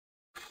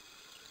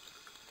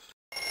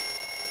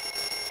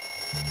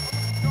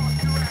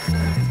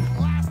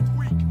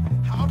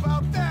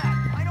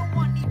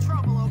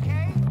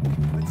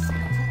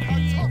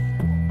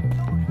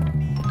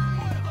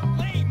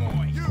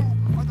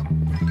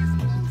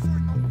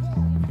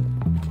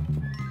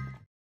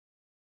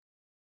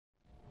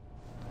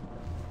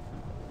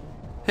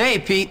Hey,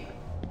 Pete.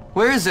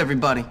 Where is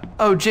everybody?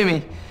 Oh,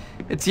 Jimmy,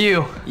 it's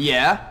you.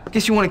 Yeah?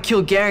 Guess you want to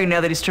kill Gary now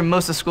that he's turned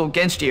most of school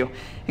against you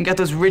and got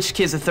those rich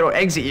kids to throw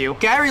eggs at you.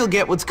 Gary'll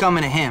get what's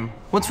coming to him.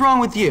 What's wrong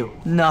with you?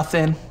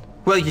 Nothing.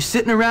 Well, you're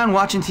sitting around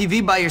watching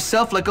TV by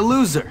yourself like a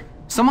loser.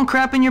 Someone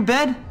crap in your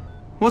bed?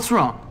 What's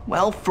wrong?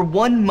 Well, for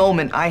one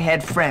moment, I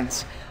had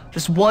friends.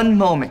 Just one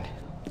moment.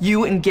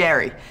 You and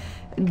Gary.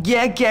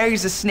 Yeah,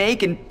 Gary's a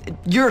snake, and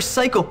you're a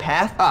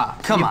psychopath. Ah,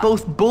 come on. You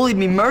both bullied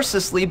me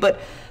mercilessly,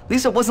 but at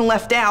least I wasn't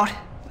left out.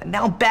 And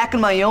now I'm back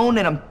on my own,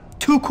 and I'm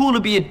too cool to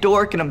be a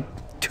dork, and I'm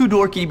too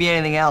dorky to be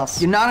anything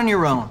else. You're not on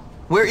your own.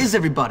 Where is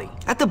everybody?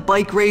 At the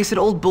bike race at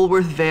Old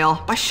Bulworth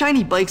Vale, by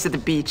shiny bikes at the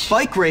beach.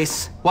 Bike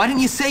race? Why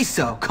didn't you say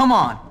so? Come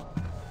on.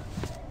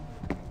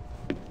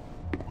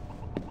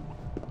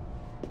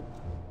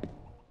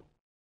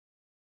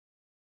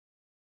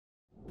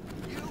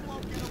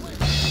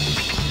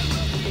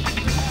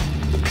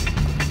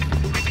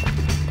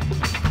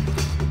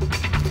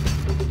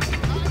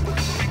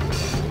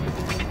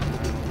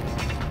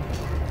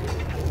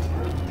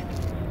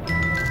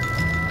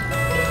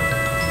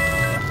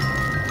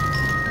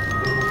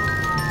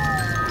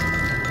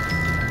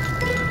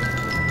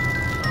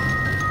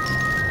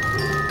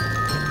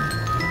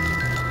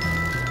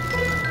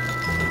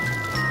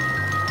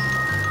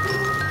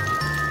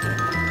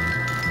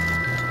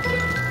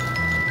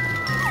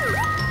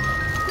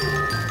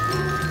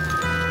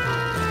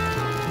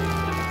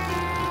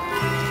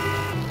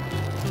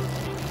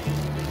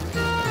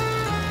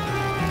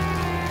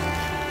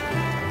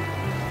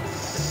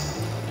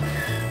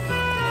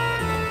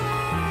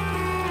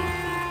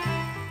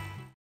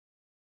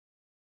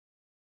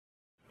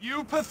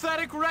 You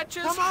pathetic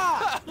wretches! Come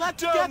on,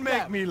 let's get Don't make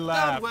them. me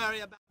laugh. Don't worry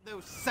about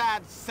those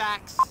sad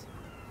sacks.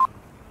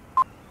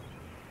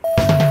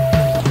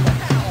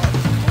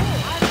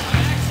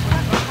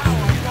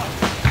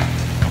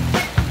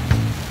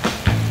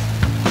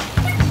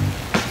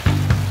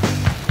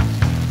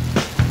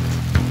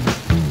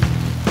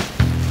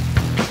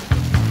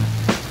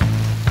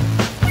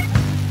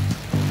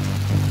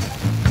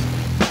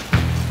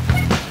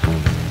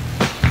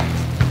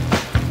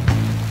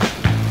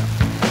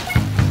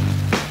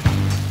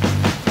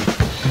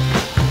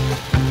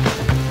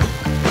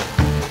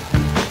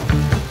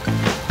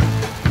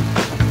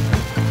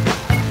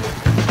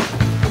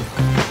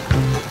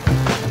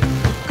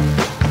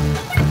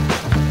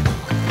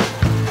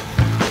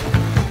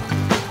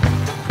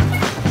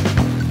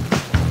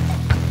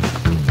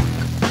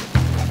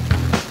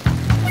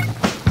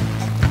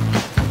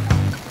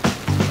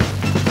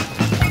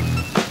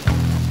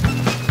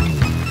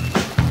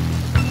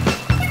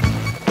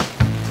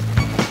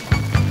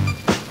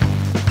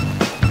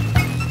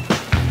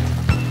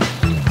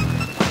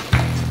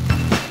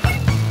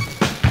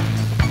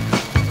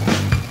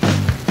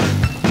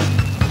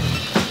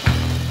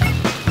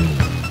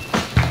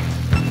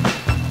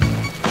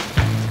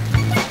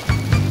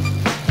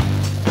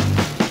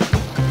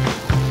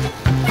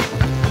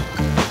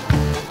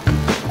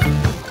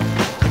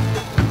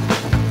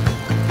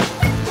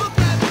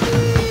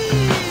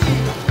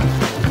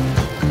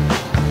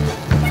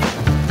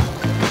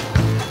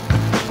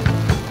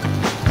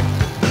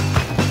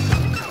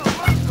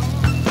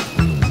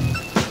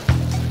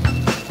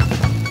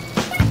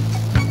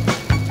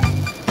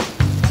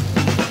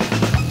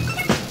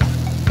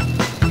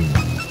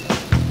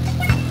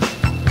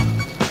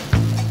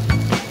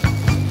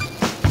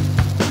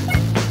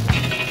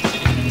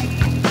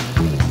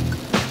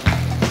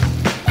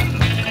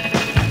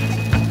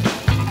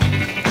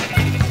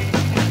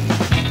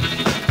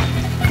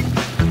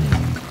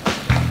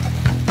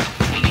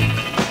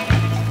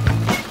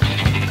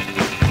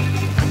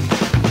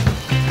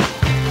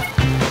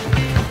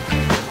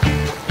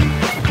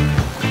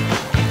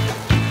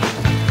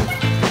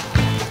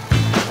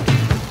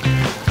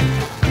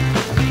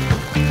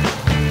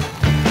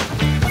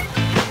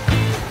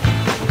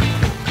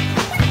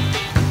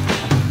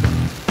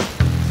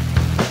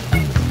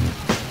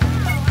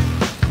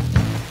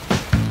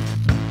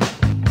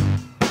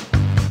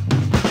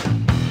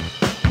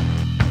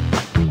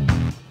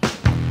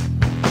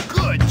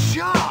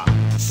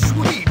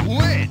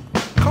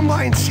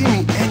 and see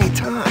me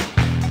anytime.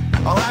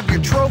 I'll have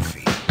your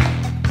trophy.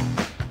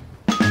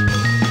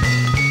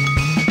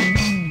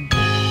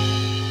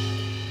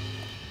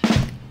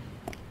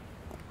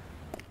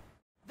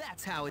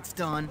 That's how it's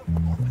done.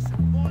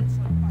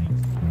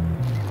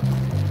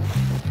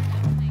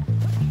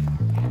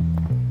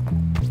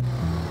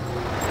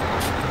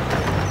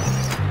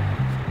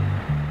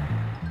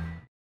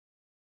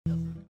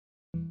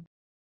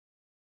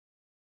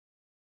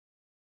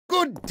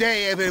 Good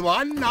day,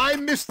 everyone.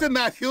 I'm Mr.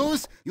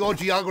 Matthews, your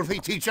geography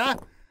teacher.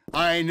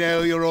 I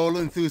know you're all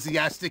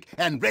enthusiastic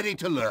and ready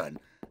to learn.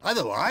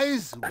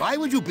 Otherwise, why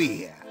would you be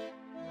here?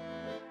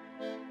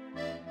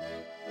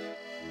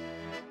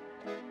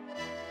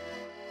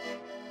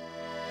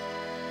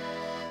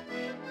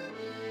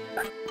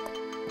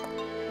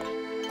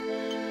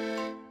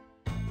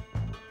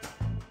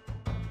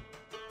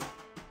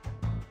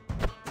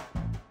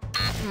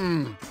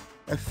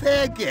 A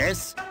fair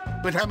guess.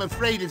 but I'm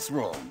afraid it's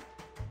wrong.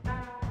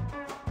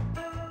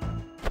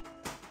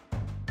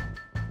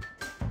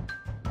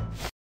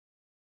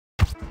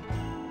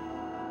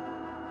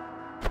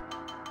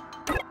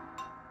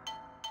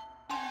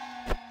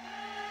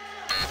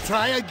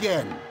 Try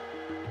again.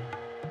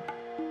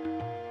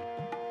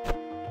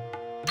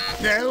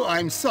 No,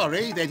 I'm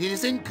sorry, that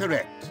is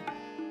incorrect.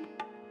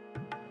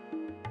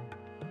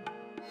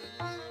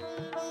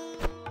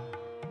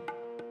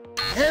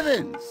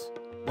 Heavens!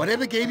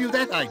 Whatever gave you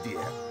that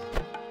idea?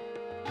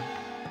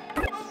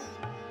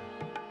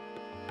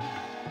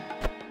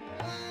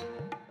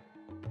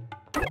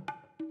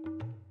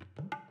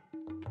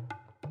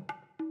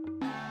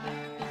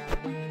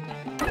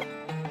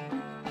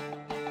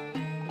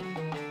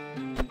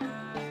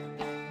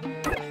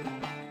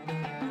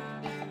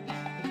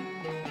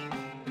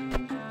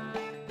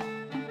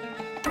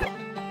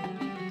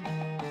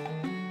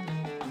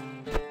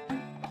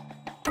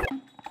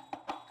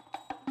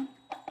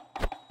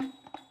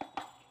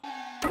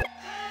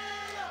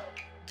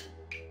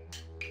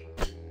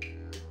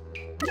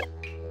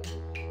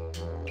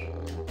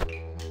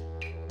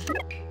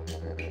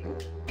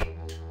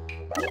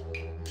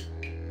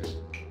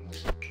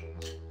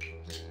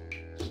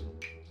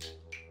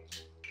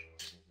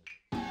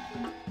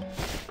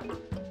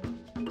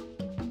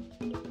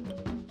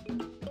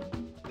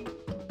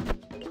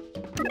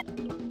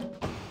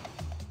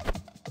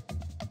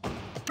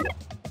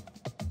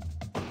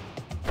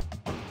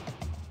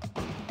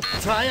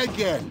 Try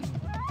again.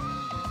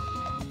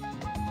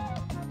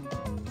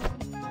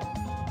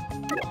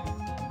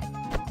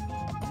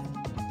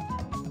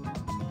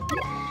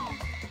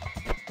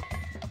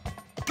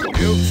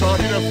 You've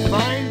charted a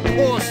fine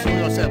course for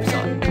yourself,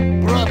 son.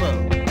 Bravo.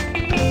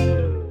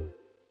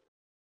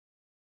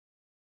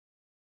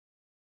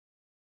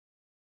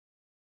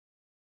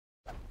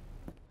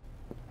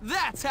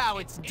 That's how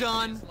it's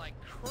done.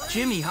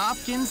 Jimmy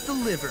Hopkins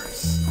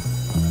delivers.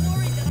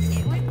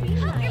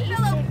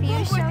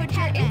 You showed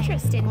your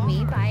interest in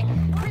me by...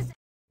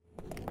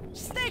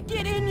 Stick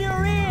it in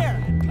your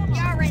ear!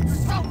 You're in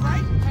so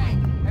right. Hey,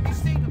 have you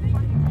seen the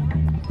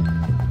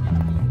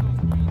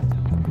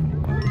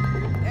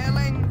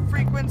hailing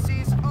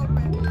frequencies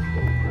open?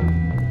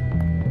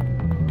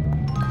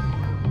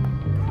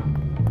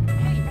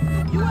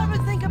 Hey, you ever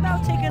think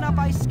about taking up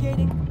ice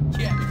skating?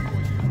 Yeah.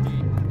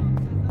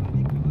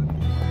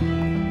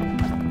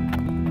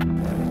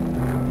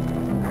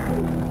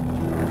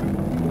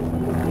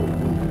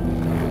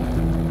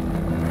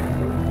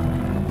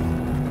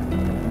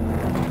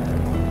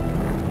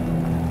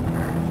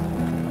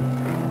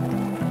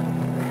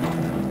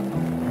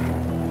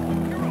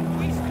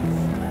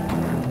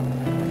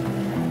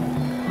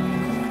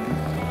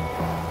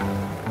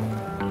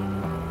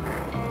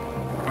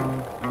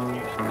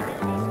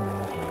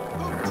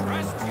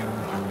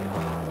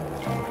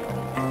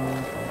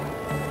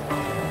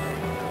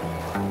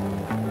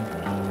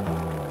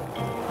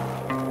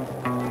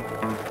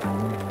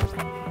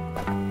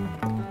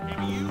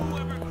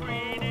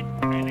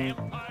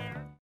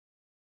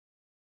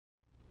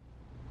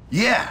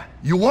 Yeah,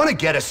 you want to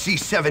get a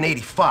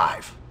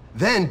C785,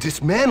 then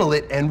dismantle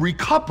it and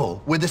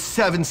recouple with a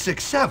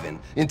 767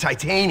 in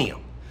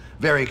titanium.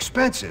 Very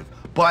expensive,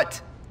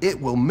 but it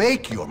will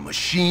make your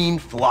machine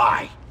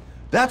fly.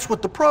 That's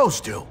what the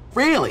pros do.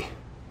 Really?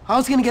 I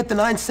was gonna get the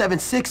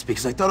 976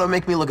 because I thought it would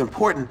make me look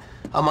important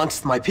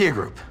amongst my peer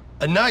group.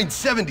 A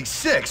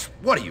 976?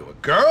 What are you, a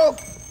girl?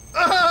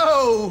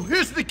 Oh,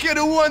 here's the kid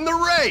who won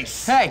the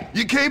race. Hey.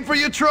 You came for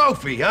your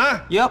trophy,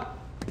 huh? Yep.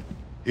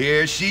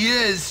 Here she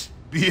is.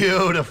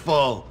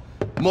 Beautiful.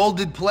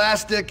 Molded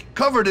plastic,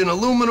 covered in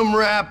aluminum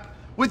wrap,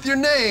 with your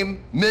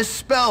name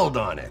misspelled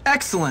on it.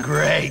 Excellent.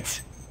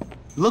 Great.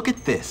 Look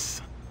at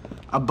this.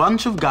 A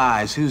bunch of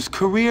guys whose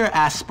career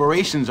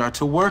aspirations are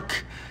to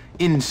work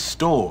in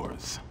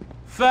stores.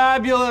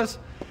 Fabulous.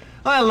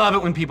 I love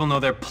it when people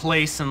know their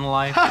place in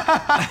life.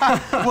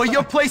 Well,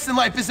 your place in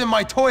life is in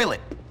my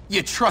toilet,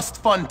 you trust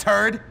fund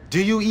turd.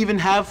 Do you even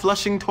have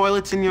flushing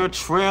toilets in your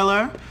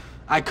trailer?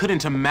 I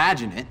couldn't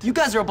imagine it. You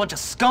guys are a bunch of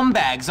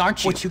scumbags,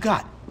 aren't you? What you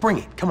got? Bring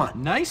it, come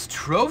on. Nice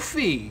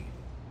trophy.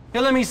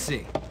 Here, let me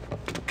see.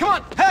 Come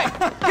on, hey,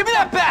 give me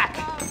that back!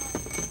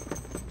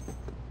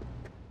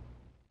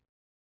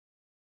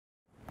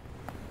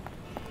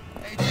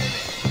 Hey,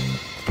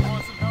 Jimmy,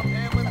 want some help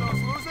handling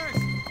those losers?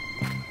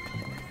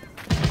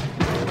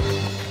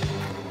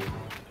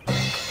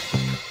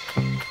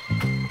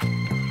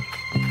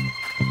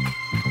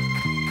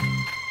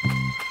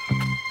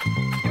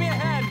 Give me a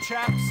hand,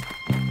 chaps.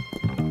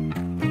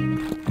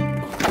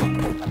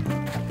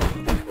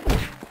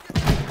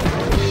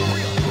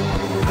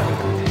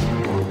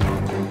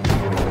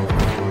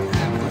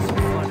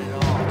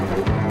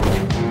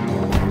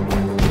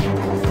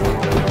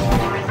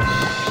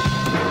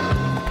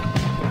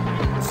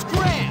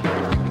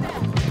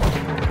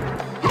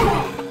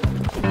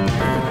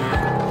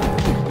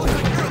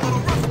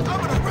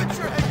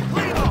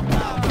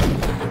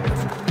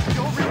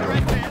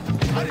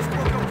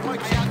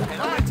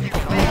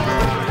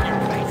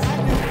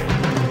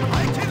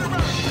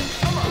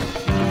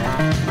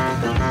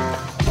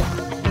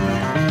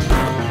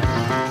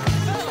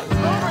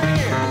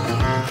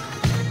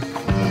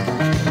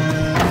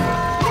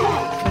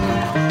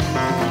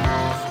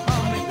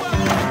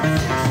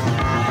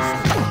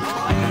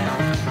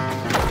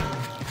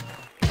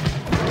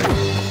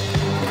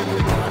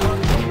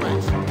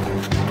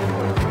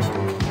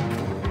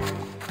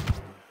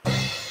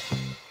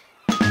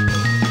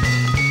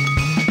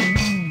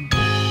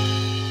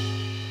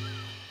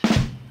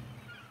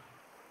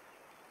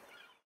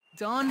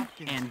 Done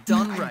and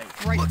done right.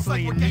 Looks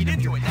like we're getting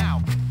into it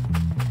now.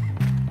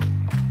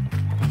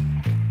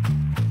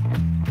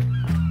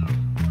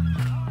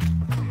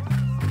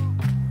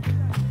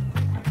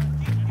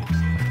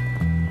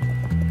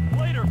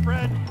 Later,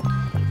 Fred.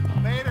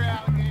 Later,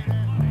 alligator.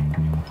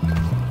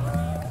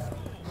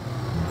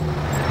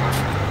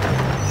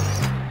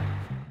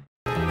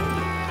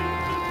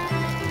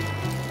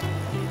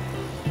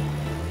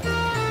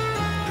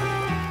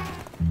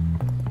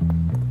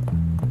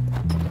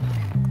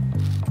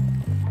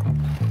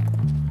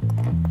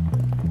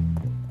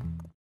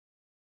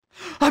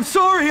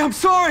 I'm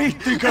sorry!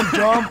 Think I'm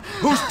dumb?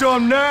 Who's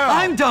dumb now?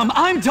 I'm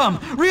dumb,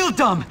 real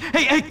dumb!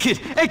 Hey, kid,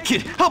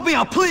 help me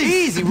out, please!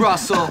 Easy,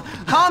 Russell.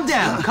 Calm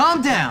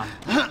down.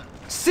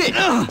 Sit.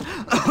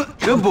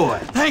 Good boy.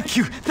 Thank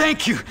you.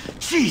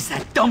 Jeez,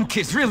 that dumb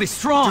kid's really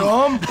strong.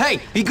 Dumb? Hey,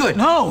 be good.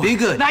 No, be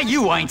good. Not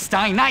you,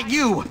 Einstein, not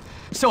you.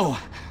 So,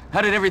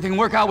 how did everything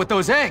work out with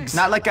those eggs?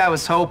 Not like I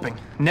was hoping.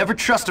 Never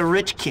trust a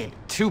rich kid.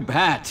 Too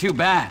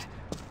bad.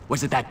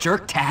 Was it that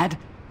jerk, Tad?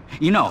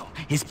 You know,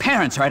 his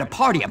parents are at a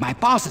party at my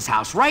boss's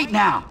house right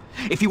now.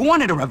 If you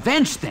wanted a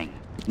revenge thing,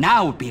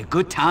 now would be a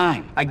good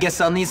time. I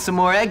guess I'll need some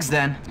more eggs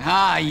then.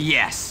 Ah,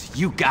 yes,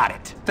 you got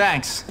it.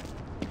 Thanks.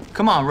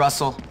 Come on,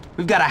 Russell.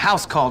 We've got a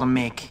house call to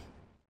make.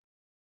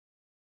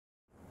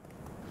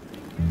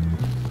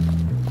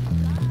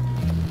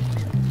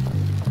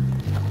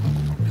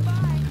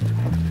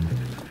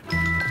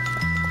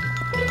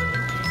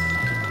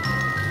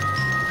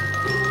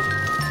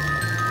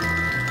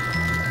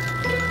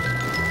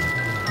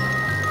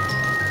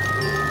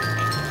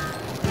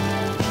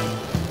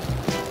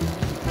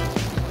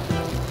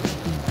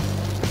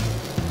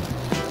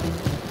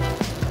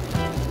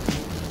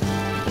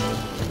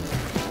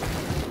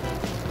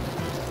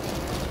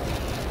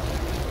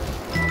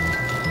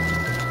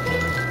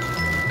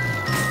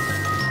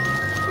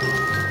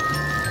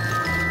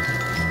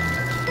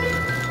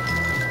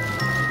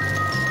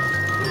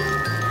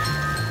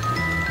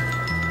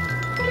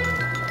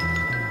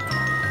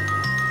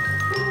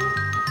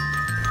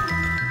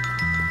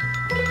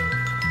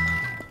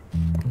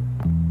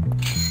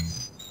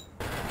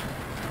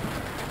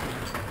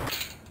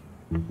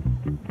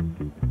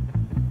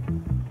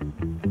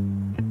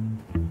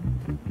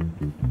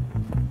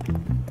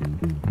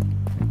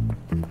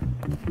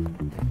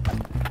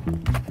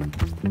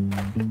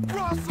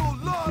 Russell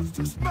loves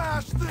to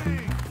smash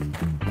things!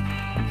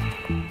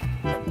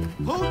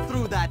 Who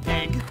threw that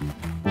egg?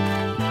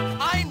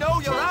 I know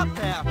you're out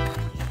there.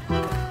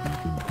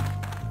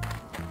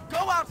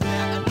 Go out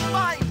there and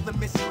find the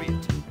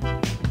miscreant.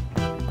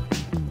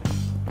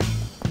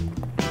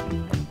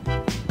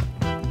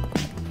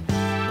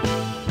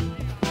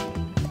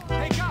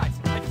 Hey guys,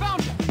 I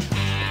found him!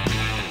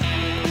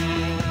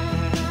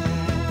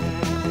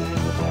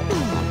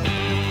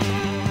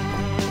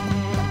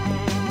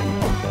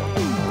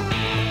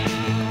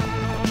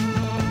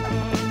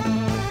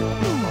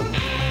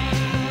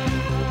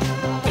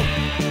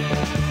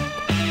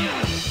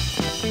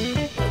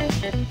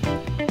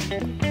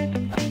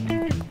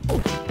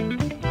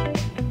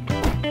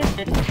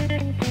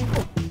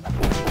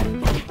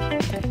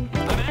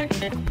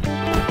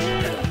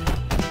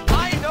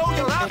 I know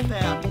you're out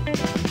there!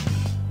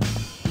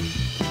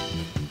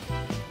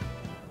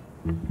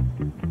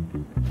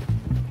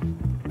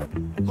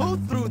 Who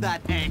threw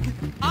that egg?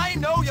 I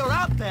know you're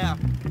out there!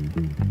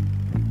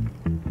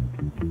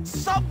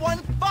 Someone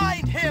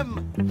find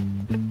him!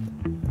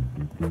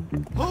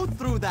 Who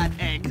threw that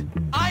egg?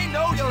 I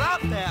know you're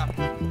out there!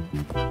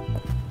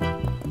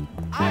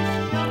 I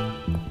see him!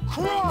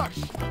 Crush!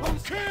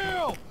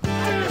 Kill!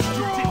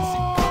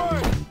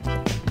 Destroy!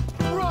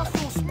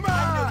 Russell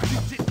smash!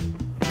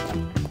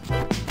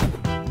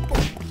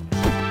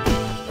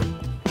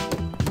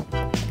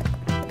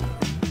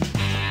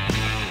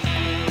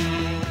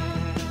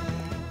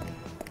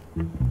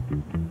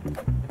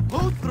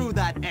 Who threw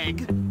that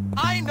egg?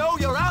 I know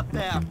you're out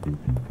there!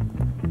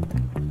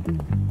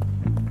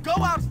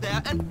 Go out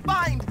there and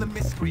find the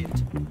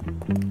miscreant!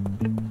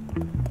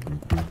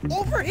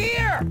 Over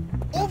here!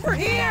 Over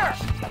here!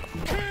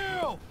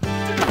 Kill!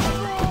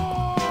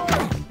 Destroy!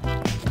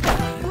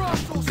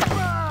 Russell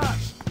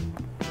smash!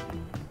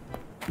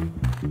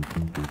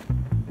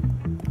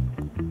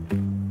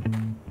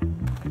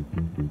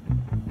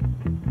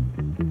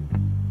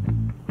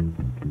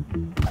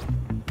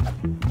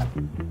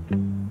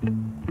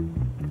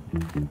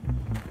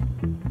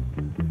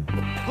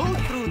 Who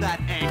threw that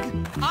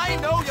egg? I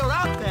know you're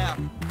out there!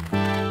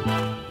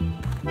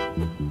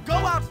 Go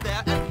out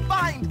there and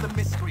find the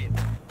miscreant!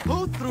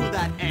 Who threw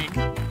that egg?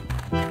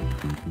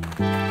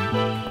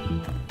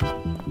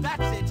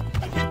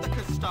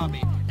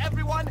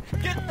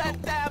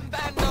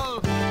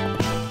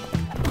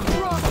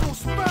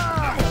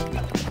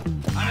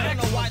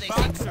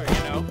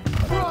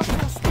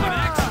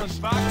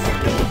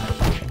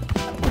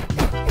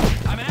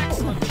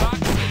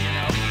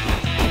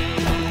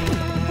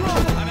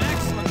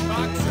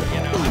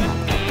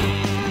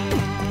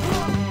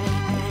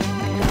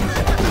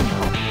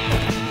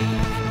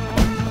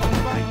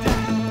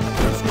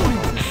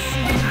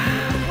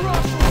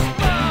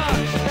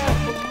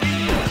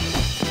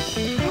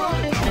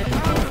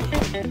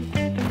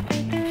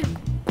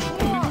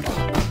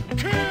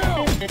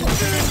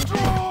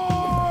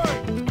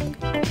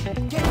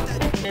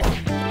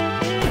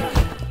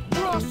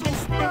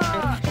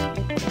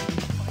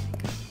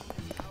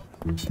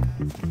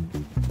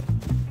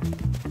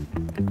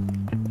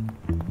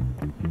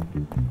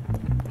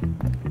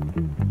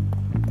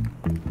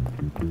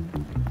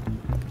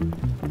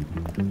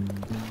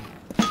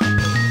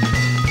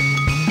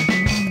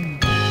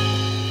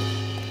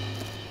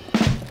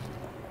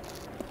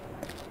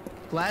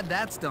 glad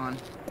that's done.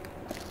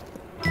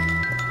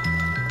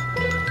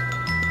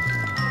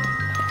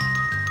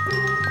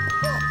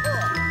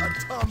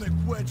 Atomic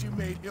wedgie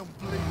made him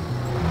bleed.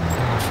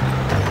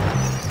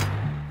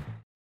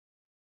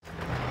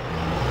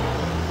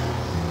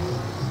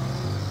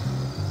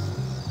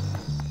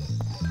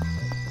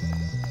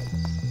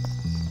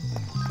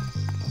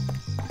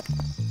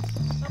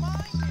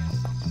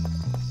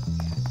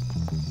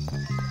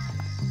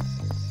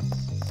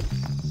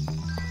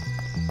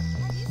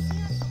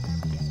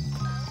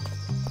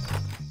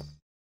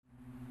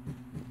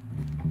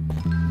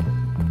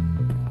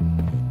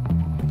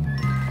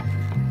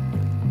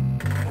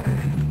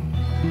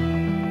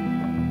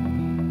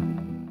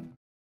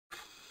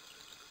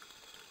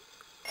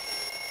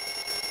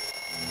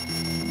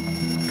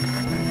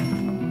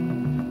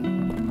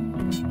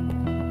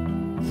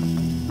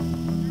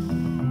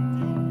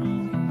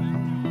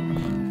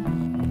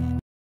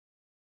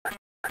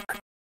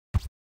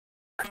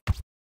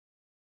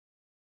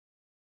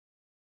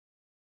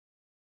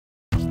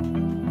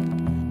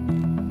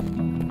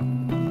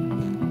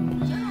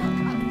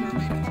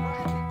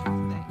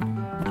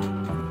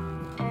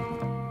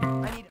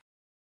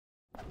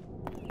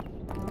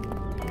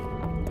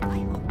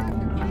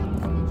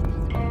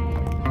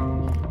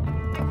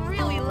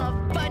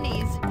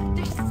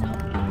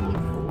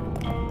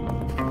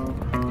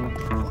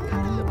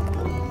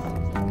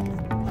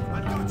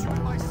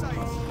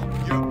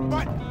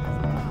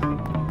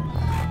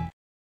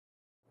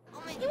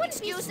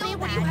 Excuse me,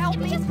 will you help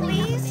me,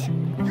 please?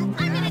 I'm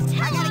gonna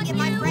tell I gotta get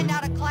my friend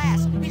out of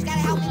class. He's gotta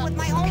help me with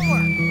my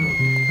homework.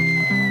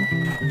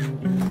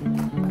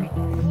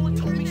 No one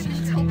told me she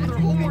needs help with her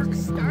homework.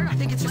 I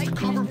think it's just a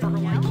cover for her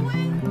liking.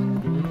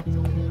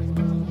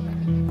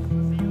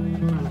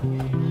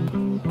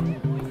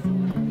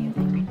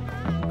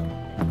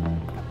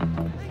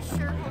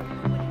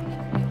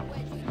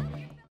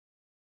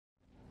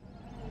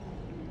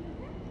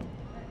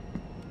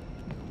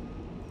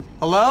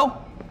 Hello?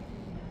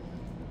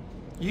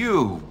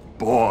 You,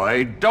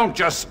 boy, don't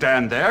just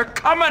stand there.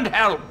 Come and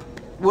help!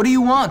 What do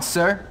you want,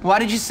 sir? Why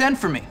did you send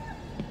for me?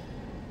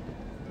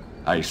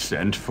 I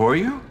sent for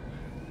you?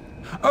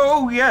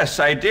 Oh, yes,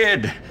 I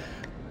did.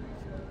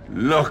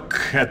 Look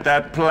at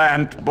that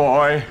plant,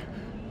 boy.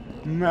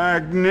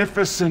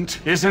 Magnificent,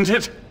 isn't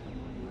it?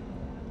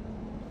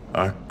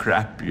 A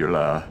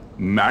crapula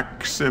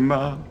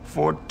maxima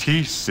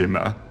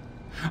fortissima.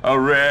 A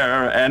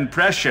rare and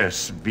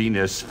precious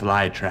Venus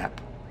flytrap.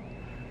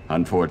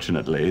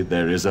 Unfortunately,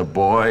 there is a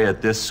boy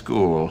at this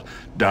school,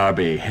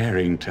 Darby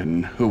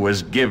Harrington, who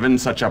was given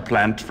such a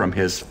plant from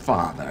his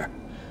father.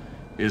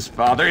 His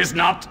father is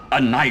not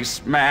a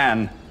nice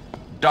man.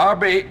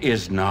 Darby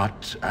is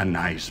not a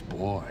nice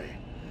boy.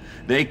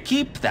 They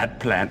keep that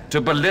plant to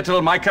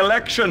belittle my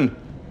collection.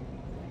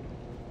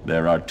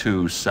 There are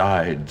two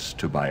sides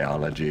to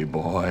biology,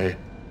 boy.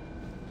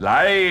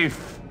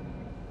 Life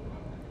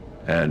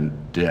and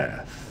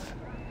death.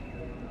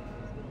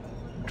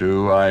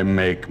 Do I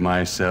make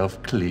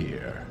myself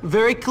clear?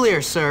 Very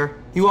clear, sir.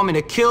 You want me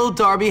to kill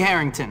Darby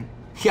Harrington?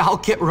 Yeah, I'll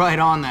get right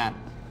on that.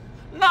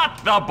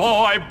 Not the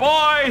boy,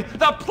 boy!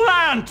 The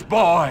plant,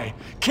 boy!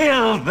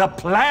 Kill the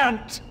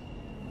plant!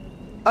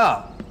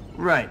 Oh,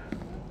 right.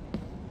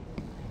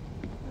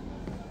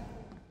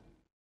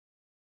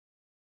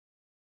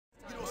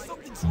 You know,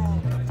 something's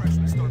wrong when a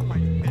freshman start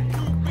fighting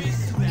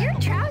back. Your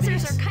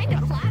trousers are kind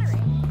of flattering.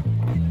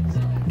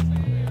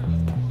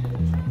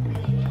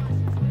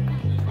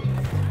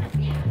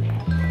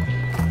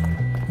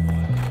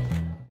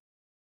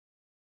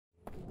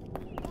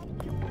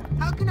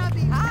 How can I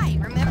be? Hi,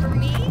 remember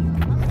me?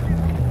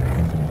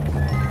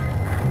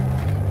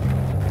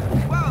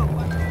 Whoa!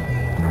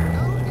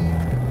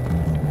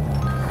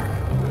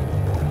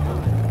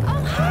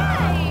 Oh,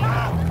 hi!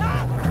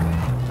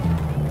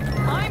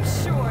 I'm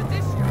sure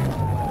this.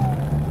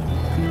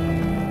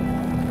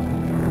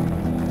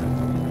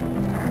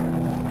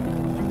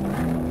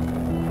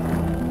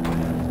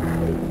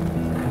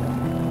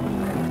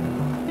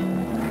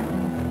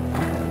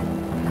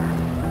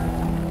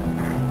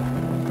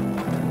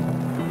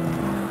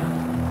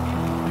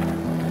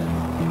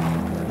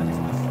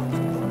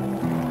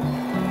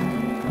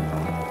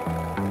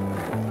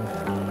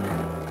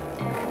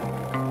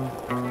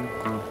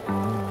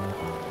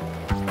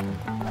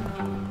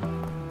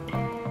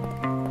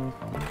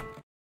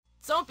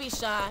 Don't be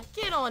shy.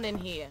 Get on in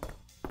here.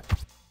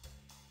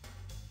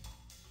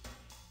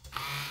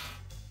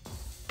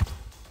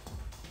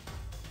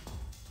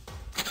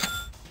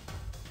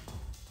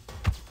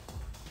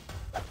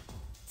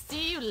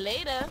 See you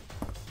later.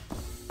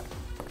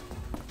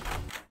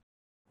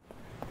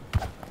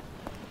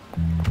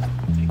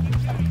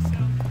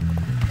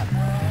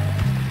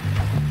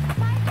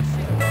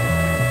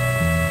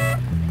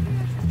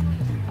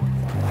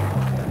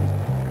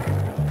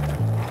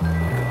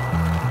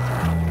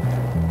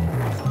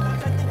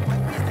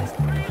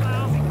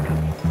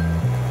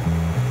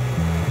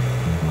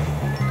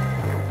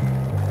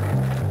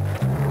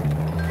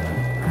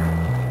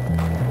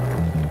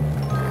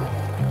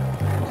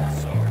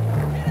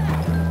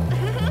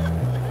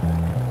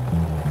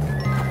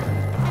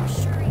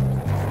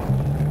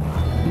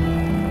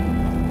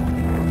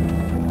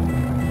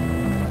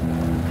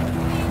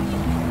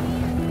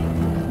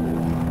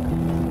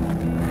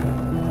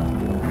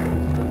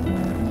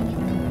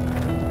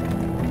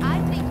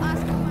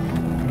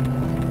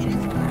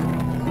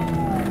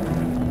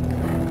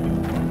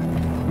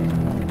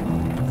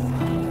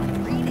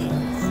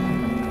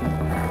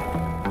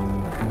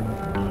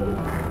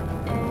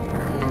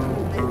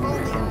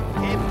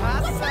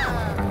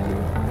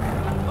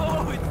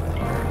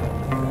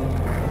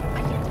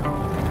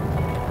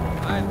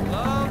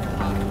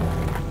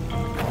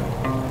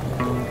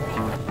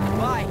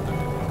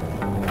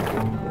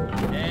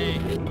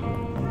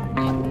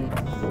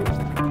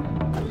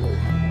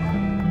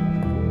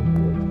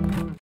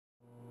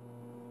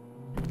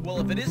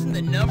 isn't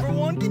the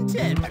 #1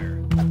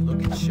 contender.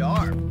 Looking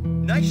sharp.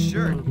 Nice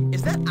shirt.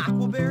 Is that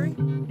Aquaberry?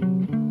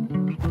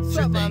 What's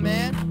up, my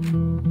man?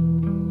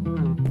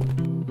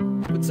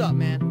 What's up,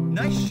 man?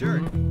 Nice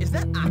shirt. Is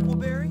that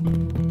Aquaberry?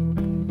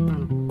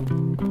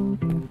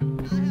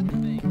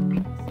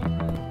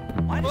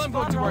 Well, I'm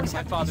going to work at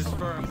my father's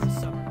firm.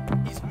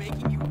 He's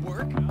making you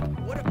work?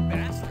 What a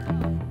bastard.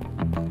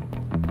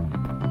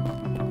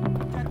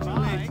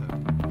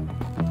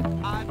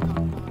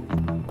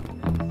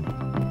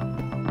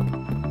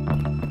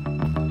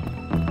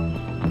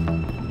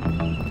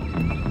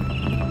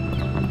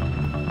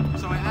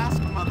 So I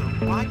asked Mother,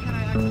 why can't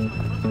I access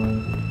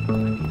my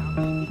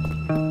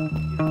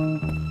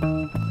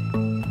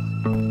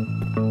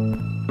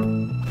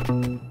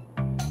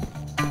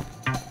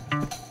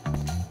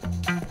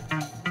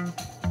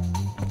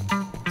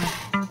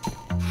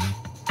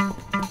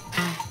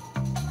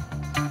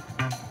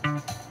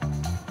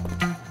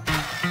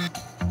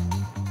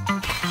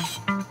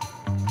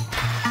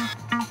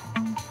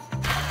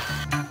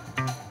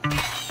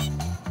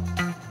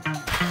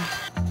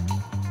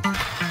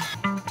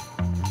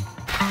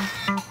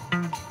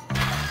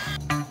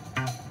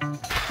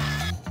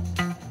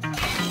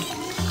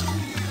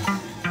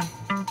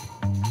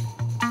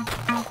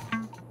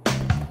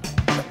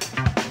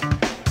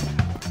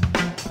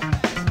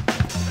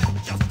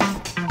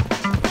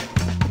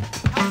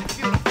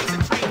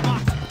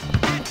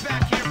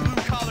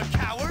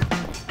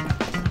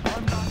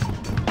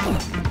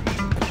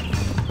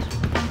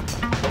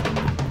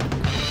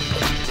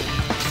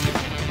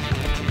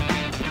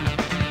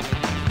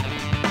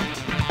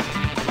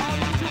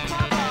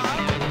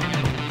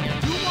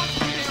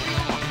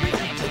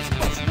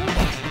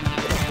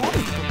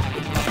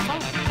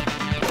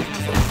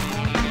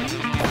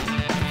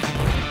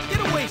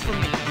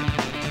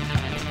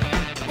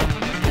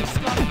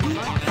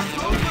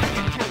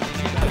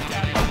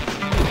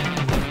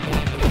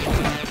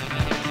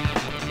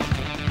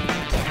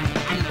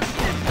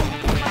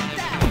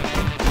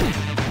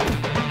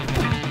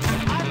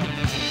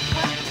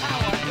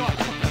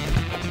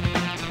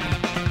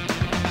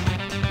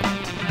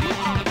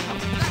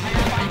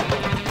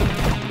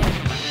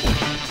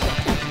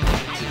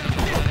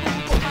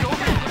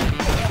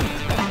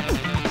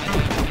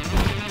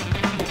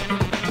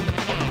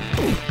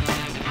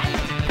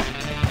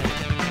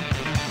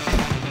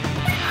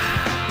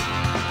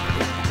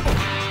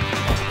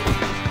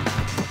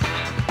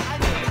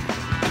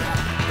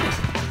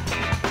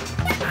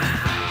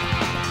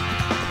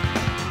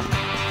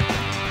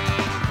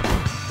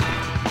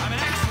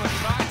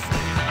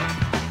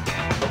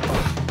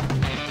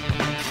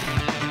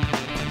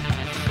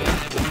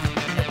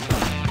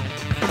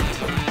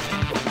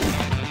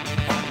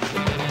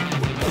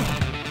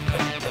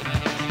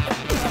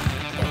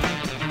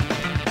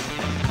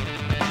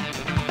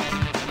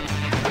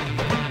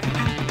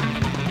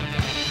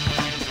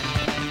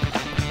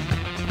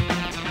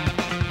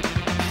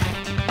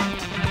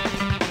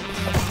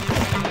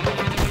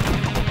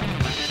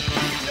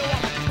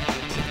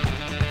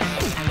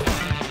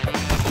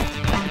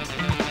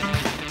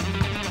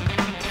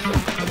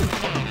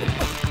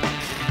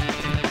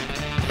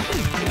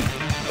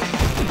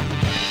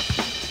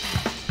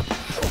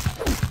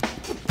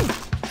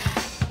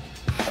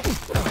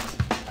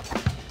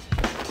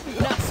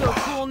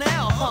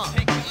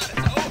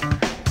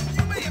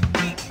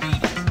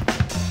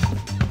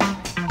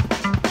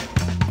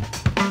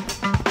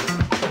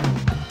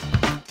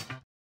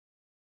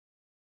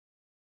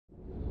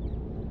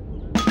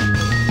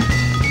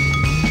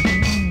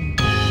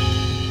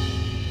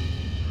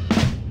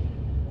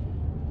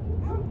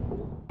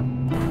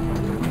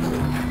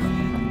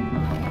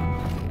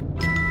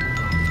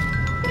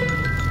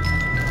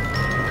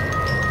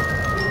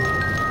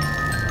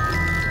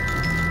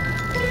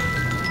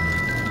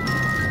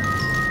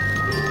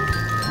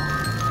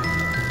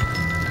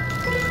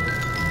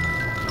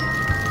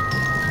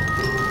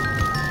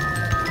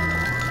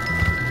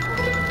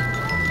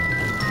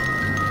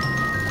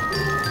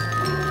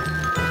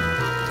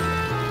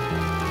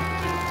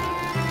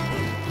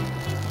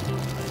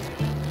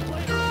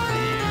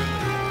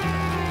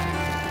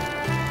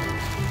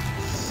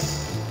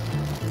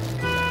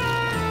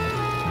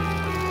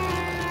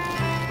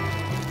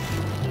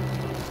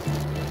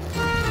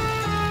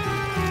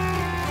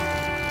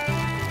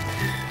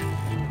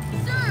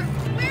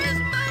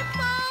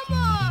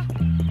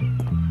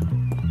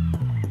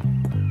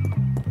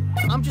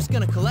I'm just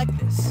gonna collect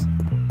this.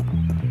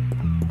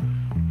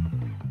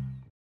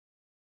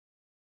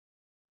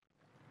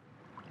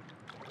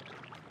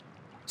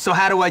 So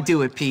how do I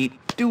do it, Pete?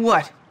 Do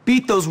what?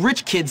 Beat those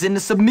rich kids into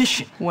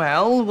submission.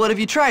 Well, what have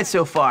you tried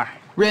so far?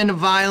 Random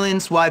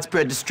violence,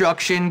 widespread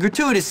destruction,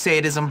 gratuitous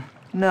sadism.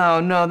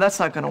 No, that's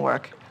not gonna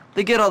work.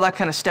 They get all that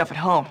kind of stuff at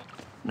home.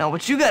 No,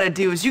 what you gotta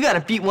do is you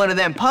gotta beat one of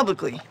them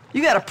publicly.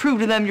 You gotta prove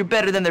to them you're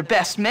better than their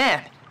best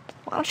man.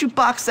 Why don't you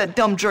box that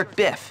dumb jerk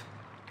Biff?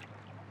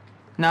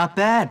 Not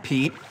bad,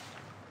 Pete.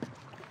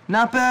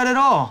 Not bad at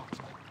all.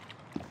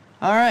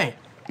 All right.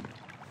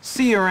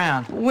 See you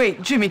around.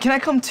 Wait, Jimmy, can I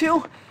come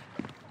too?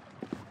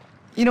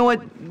 You know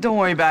what? Don't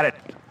worry about it.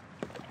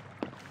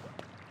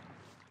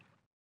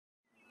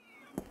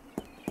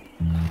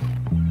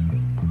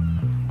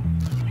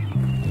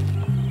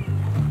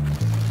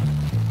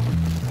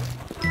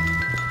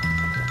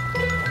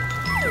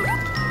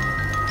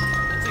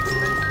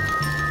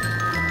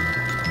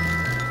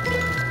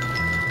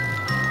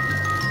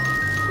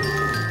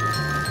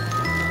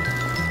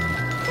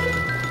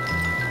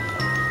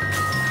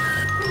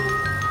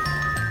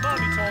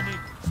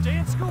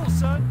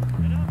 son.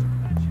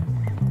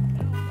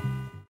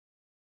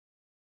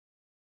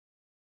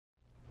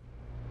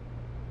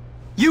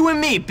 You and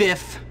me,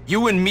 Biff.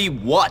 You and me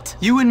what?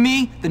 You and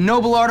me, the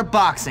noble art of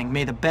boxing.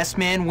 May the best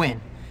man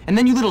win. And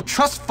then you little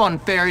trust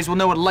fund fairies will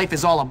know what life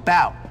is all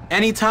about.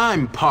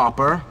 Anytime,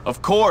 pauper.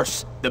 Of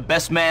course. The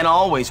best man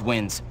always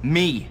wins.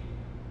 Me.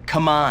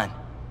 Come on.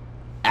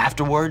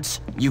 Afterwards,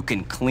 you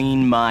can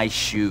clean my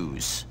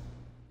shoes.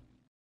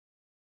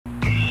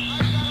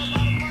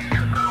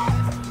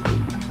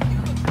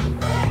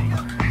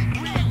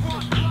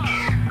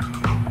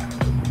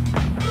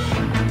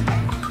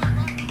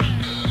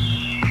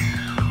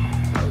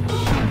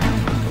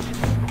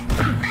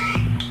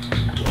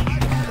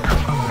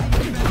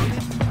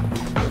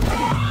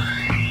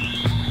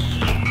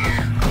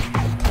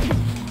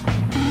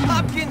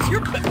 You're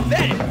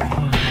pathetic.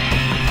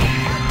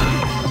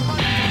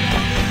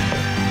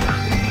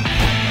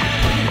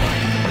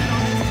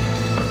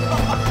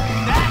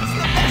 That's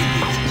the best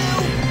you can do.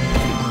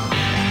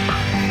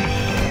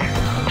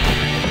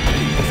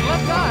 His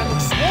left eye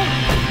looks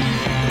swollen.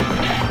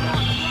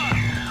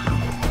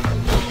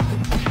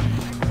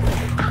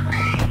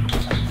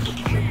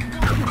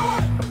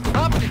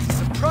 Hopkins is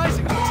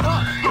surprisingly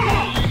tough.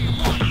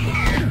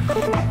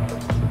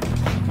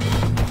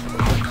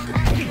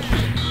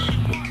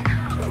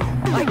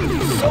 I can do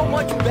so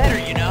much better,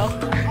 you know?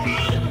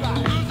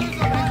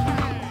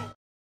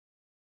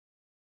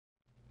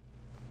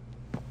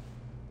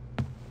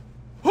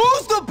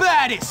 Who's the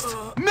baddest?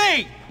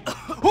 Me!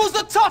 Who's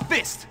the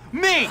toughest?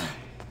 Me!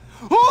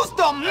 Who's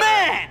the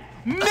man?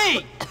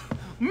 Me!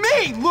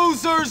 Me,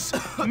 losers!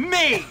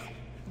 Me!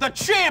 The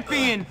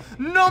champion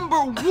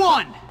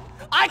 #1!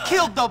 I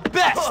killed the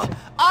best!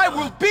 I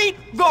will beat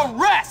the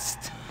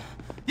rest!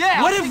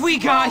 Yeah, What have we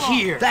got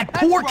here? That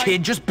poor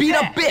kid just beat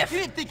up Biff.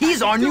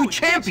 He's our new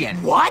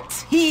champion.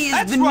 What? He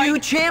is the new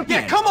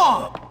champion. Yeah, come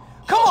on!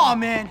 Come on,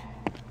 man!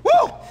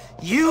 Woo!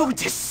 You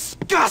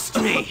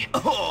disgust me!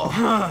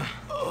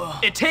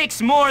 It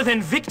takes more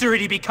than victory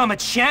to become a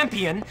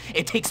champion.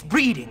 It takes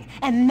breeding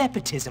and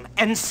nepotism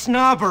and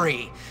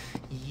snobbery.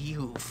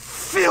 You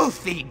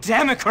filthy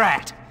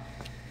Democrat!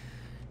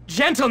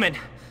 Gentlemen,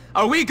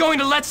 are we going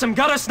to let some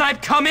gutter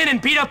snipe come in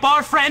and beat up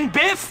our friend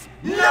Biff?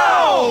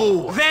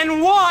 No!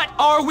 Then what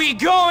are we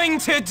going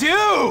to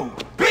do?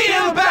 Beat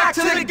him back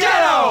to the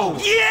ghetto!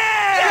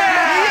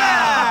 Yeah!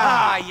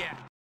 Yeah!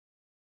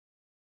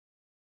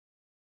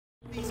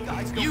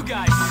 You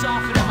guys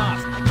soften him up.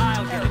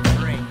 I'll get a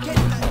drink.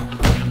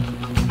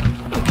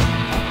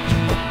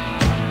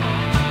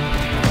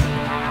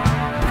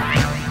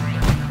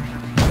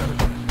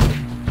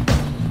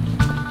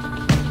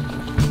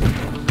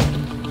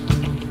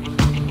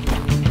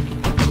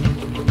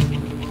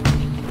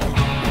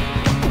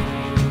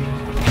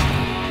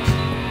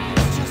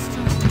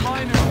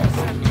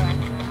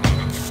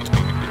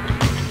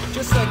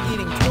 Just like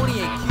eating 28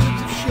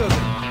 cubes of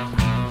sugar.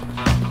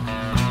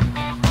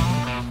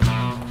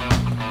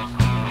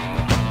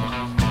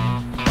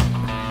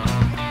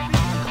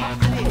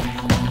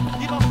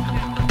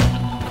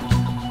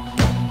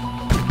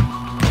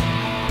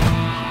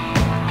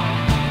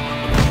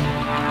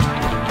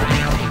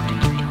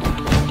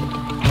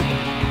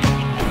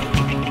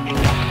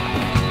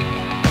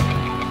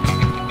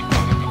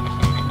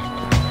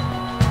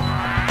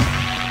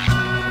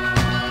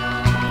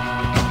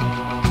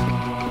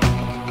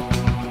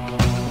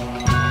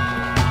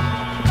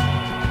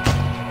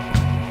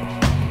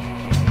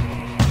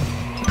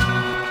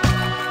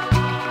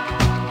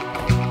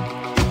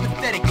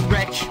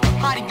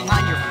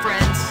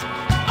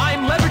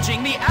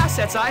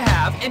 assets I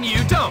have and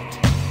you don't.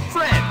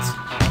 Friends.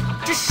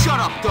 Just shut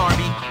up,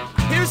 Darby.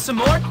 Here's some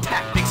more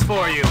tactics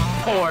for you,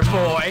 poor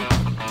boy.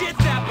 Get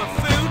that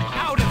buffoon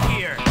out of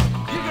here.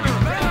 You're gonna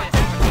regret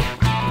this.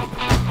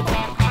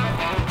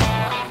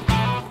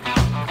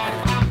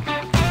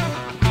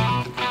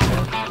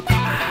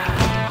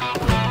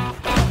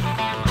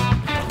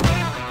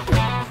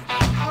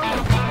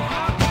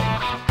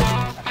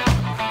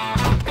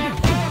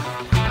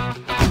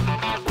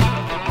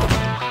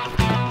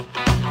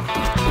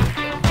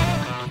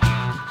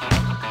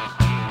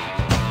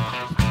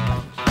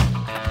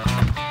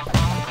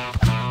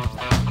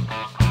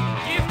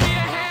 Give me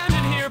a hand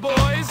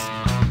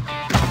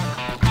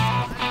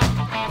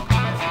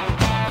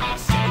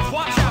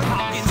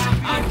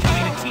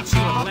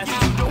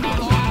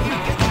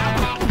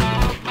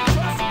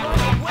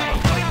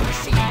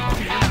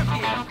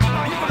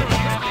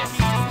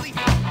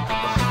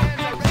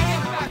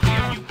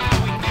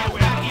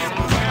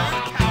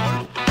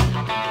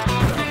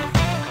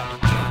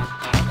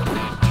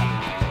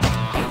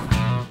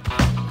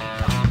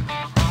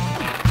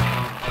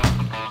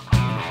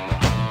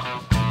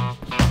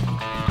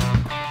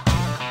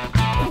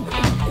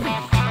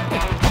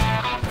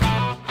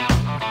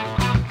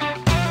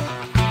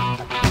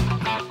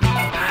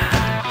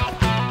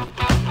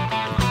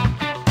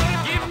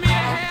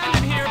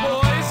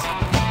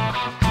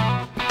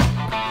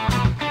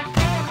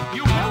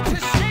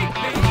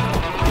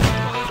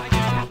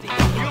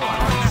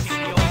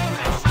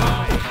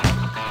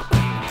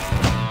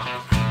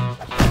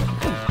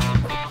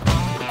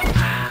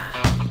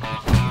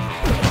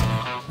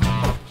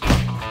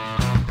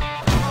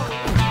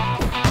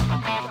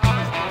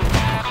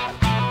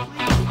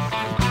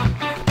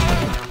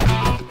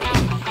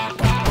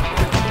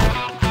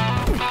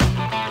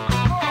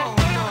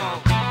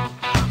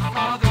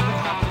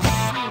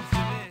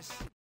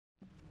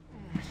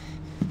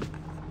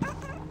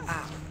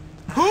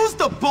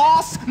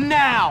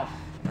now!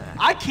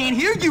 I can't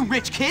hear you,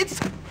 rich kids!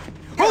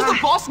 Who's the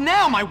boss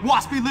now, my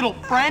waspy little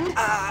friend?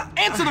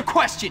 Answer the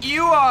question!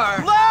 You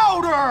are...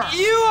 Louder!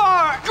 You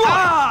are...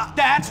 Good!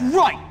 That's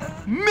right!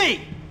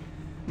 Me!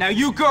 Now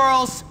you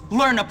girls,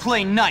 learn to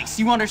play nice,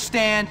 you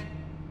understand?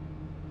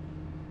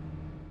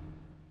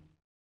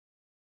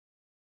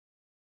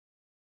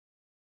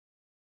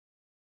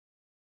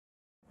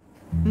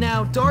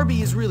 Now,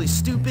 Darby is really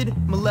stupid,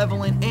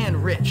 malevolent,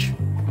 and rich.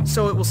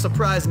 So it will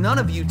surprise none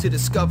of you to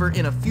discover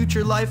in a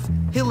future life,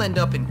 he'll end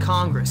up in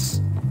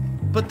Congress.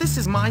 But this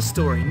is my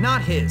story,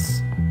 not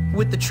his.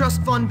 With the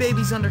trust fund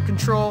babies under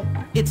control,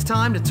 it's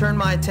time to turn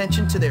my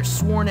attention to their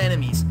sworn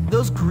enemies,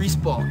 those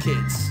greaseball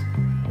kids.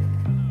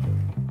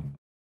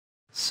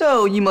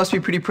 So, you must be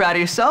pretty proud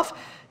of yourself.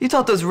 You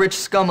taught those rich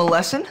scum a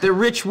lesson. They're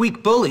rich,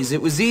 weak bullies.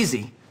 It was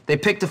easy. They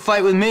picked a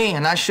fight with me,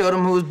 and I showed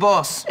them who was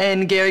boss.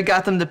 And Gary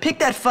got them to pick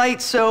that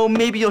fight, so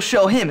maybe you'll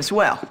show him as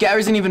well.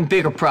 Gary's an even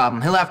bigger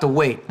problem. He'll have to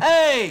wait.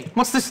 Hey!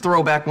 What's this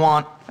throwback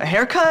want? A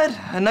haircut?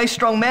 A nice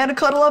strong man to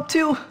cuddle up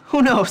to?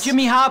 Who knows?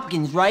 Jimmy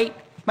Hopkins, right?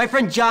 My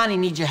friend Johnny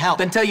needs your help.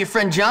 Then tell your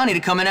friend Johnny to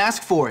come and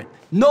ask for it.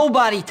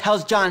 Nobody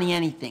tells Johnny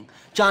anything.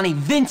 Johnny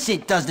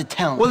Vincent does the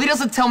telling. Well, he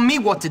doesn't tell me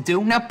what to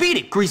do. Now beat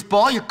it,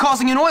 greaseball. You're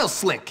causing an oil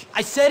slick.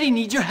 I said he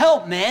needs your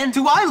help, man.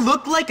 Do I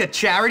look like a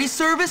charity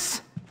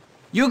service?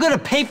 You're gonna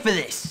pay for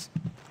this.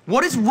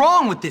 What is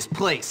wrong with this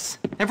place?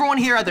 Everyone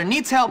here either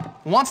needs help,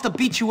 wants to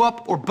beat you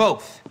up, or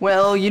both.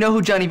 Well, you know who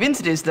Johnny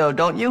Vincent is, though,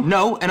 don't you?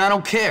 No, and I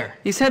don't care.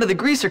 He's head of the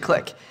Greaser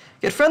Clique.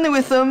 Get friendly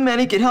with him,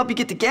 and he can help you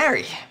get to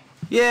Gary.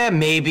 Yeah,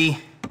 maybe.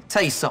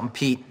 Tell you something,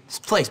 Pete. This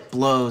place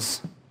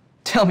blows.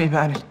 Tell me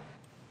about it.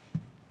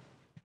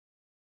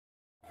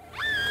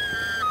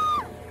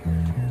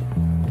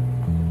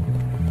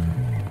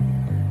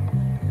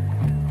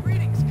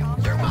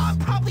 Your mom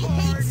probably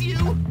hates you.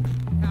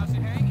 How's it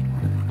hanging?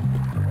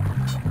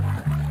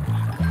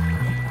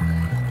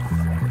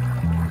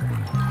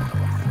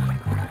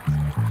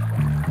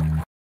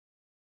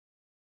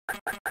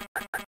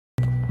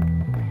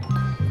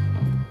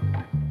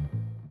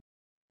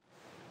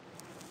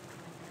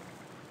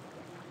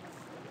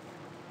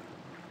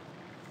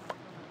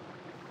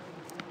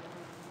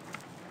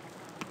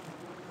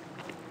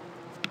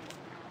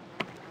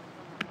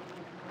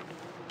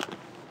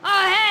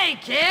 Oh, hey,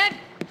 kid!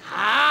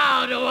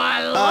 How do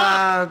I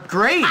look?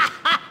 Great.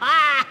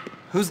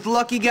 Who's the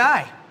lucky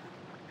guy?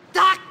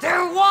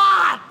 Dr.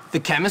 Watts! The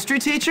chemistry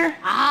teacher?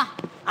 I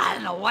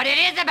don't know what it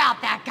is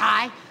about that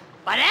guy,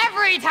 but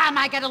every time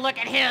I get a look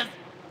at his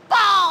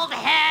bald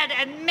head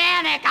and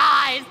manic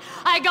eyes,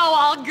 I go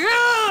all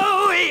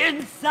gooey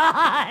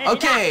inside.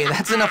 Okay,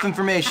 that's enough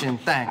information.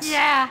 Thanks.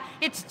 Yeah,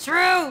 it's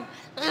true.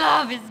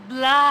 Love is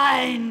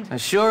blind. I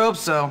sure hope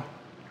so.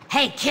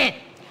 Hey, kid,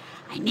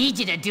 I need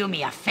you to do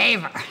me a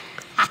favor.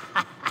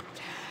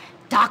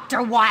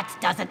 Dr. Watts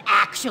doesn't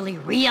actually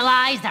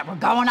realize that we're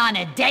going on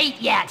a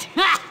date yet.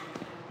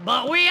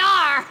 But we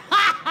are.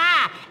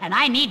 And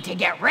I need to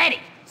get ready.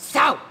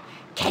 So,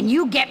 can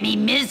you get me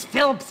Ms.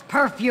 Phillips'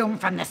 perfume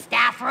from the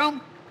staff room?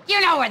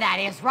 You know where that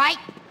is, right?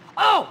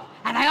 Oh,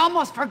 and I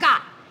almost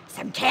forgot.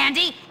 Some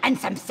candy and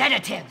some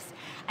sedatives.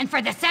 And for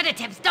the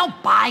sedatives, don't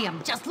buy them.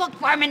 Just look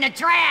for them in the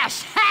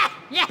trash.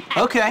 Yeah.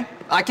 Okay,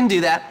 I can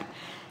do that.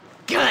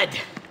 Good.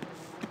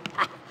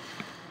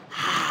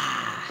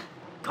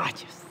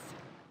 Gorgeous.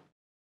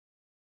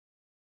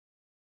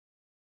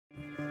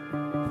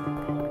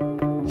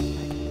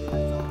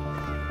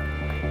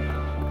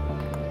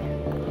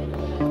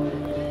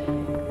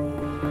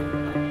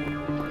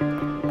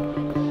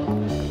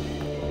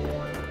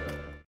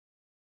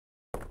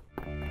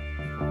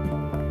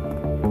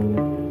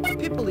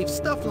 People leave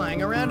stuff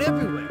lying around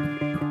everywhere.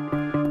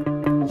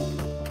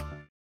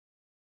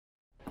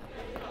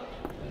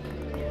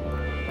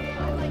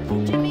 I like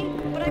you, Jimmy,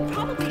 but I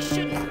probably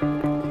shouldn't.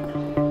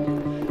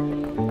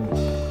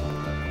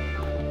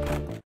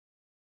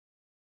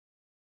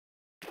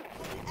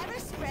 Ever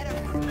spread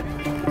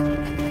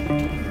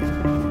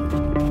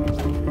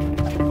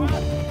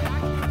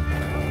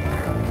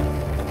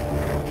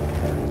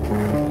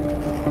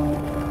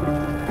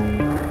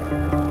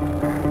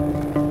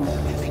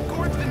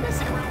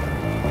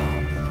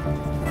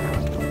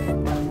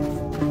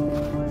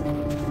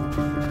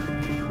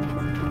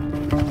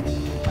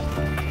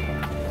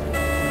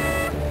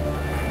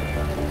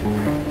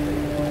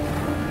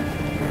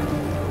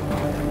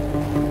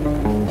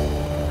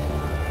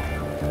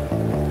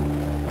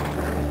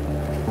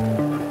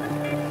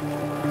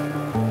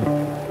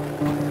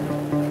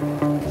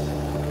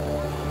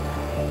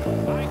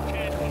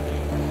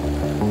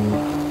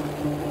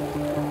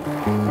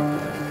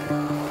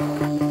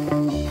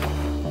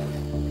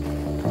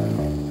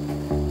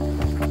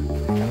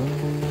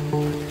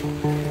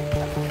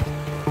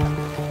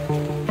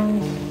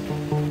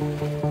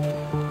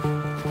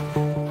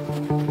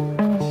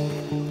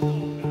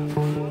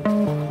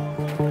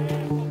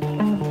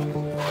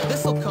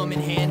This'll come in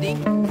handy.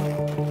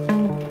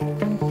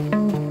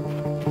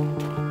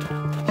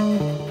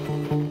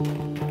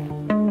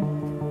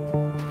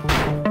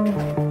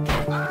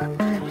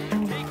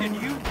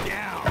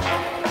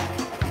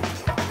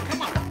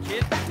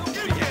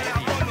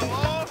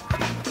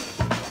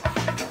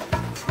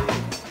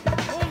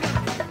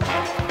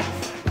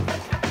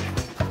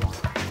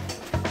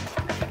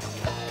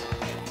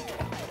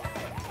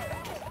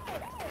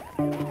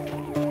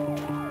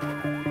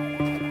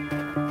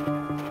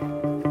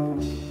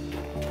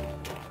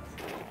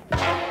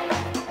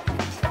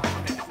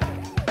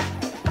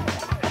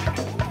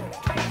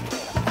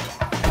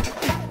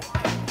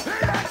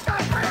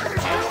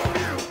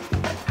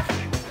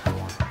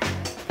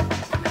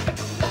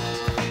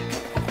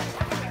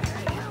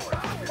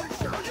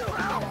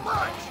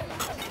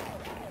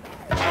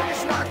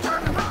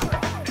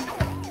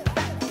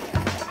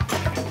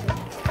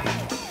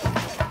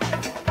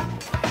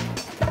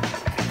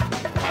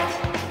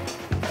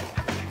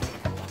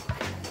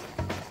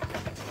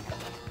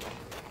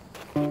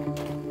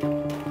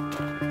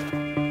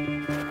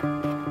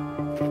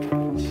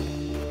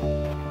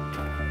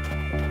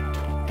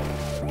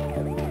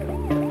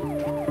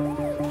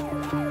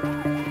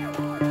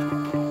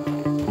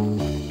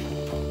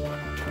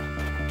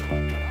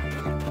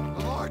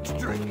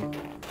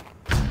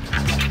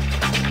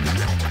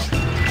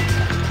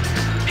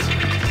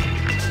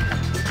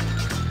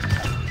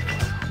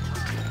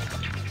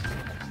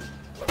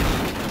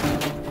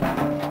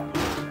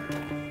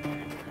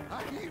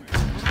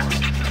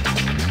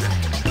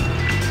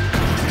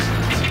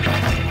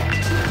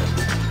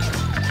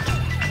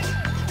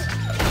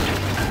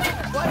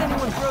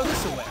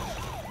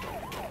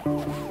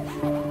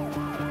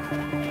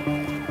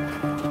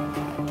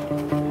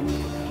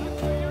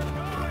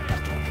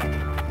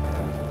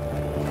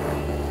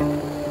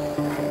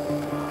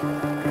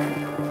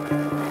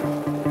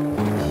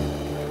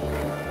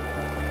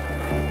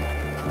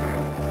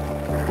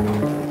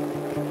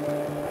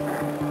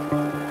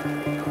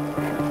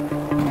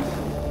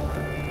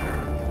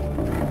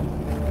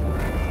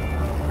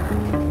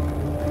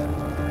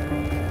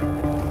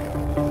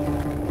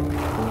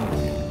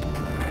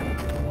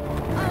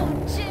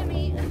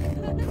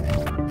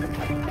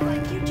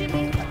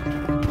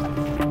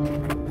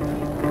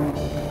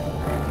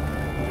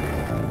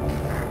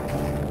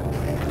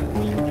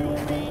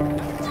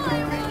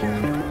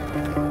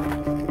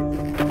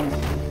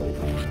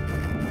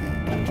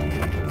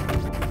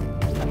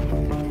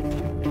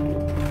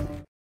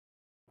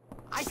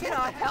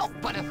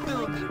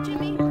 like you,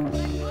 Jimmy,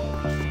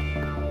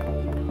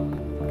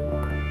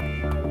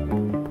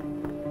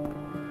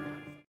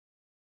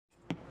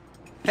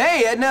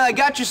 Hey, Edna, I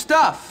got your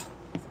stuff.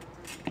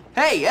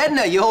 Hey,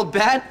 Edna, you old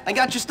bat, I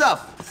got your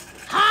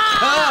stuff.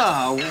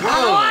 Oh, whoa.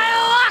 How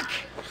I look?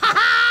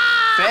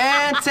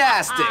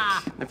 Fantastic.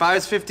 If I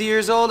was 50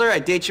 years older,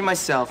 I'd date you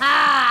myself.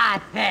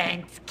 Ah,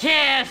 thanks,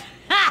 kid.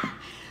 Ha!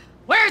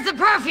 Where's the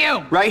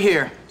perfume? Right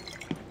here.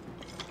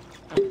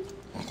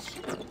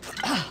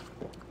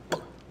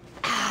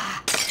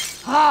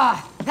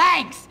 Oh,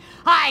 thanks.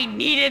 I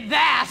needed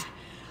that.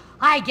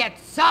 I get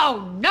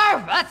so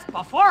nervous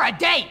before a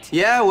date.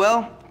 Yeah,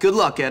 well, good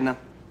luck, Edna.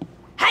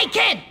 Hey,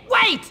 kid,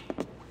 wait!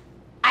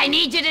 I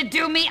need you to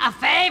do me a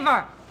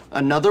favor.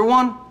 Another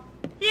one?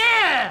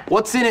 Yeah!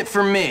 What's in it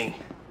for me?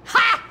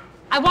 Ha!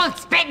 I won't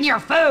spit in your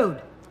food.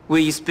 Will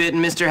you spit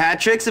in Mr.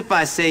 Hattricks if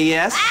I say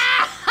yes?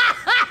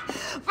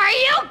 For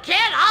you,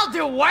 kid, I'll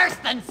do worse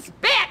than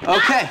spit.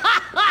 Okay.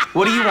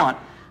 What do you want?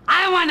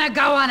 I want to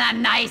go on a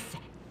nice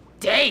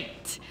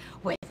date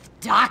with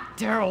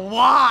Dr.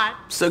 Watt.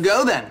 So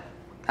go then.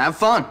 Have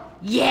fun.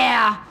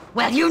 Yeah,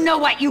 well, you know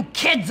what you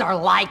kids are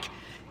like.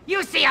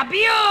 You see a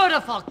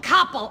beautiful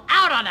couple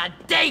out on a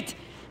date,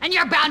 and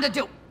you're bound to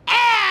do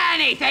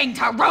anything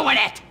to ruin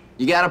it.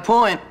 You got a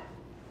point.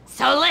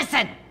 So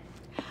listen,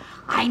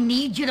 I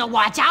need you to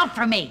watch out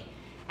for me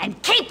and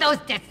keep those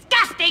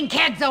disgusting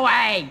kids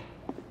away.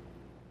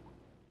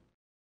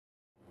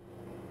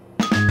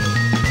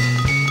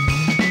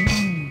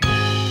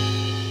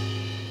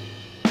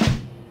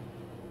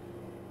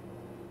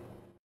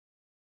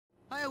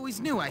 I always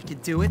knew I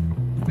could do it.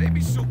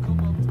 Maybe she'll come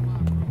up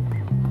tomorrow.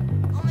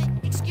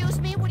 excuse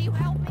me, would you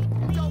help me,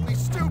 please? Don't be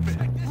stupid,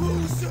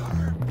 loser! I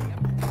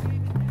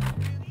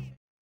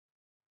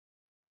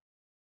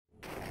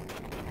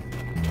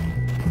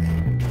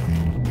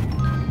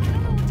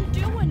don't know what to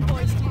do when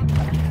boys do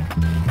that.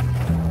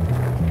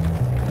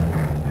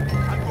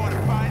 I'm going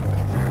to find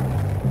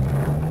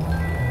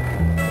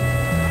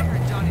I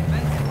heard Johnny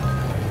Benson.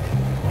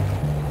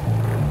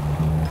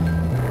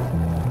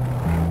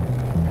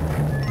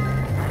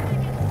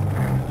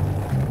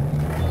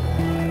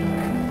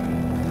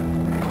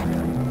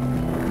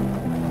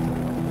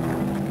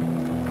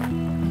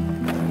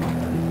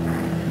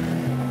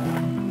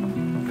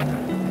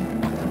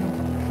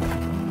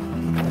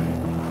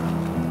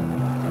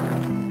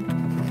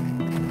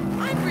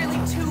 I'm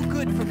really too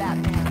good for that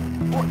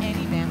man, or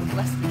any man with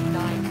less than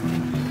 9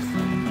 fingers.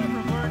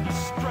 never learned to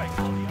strike.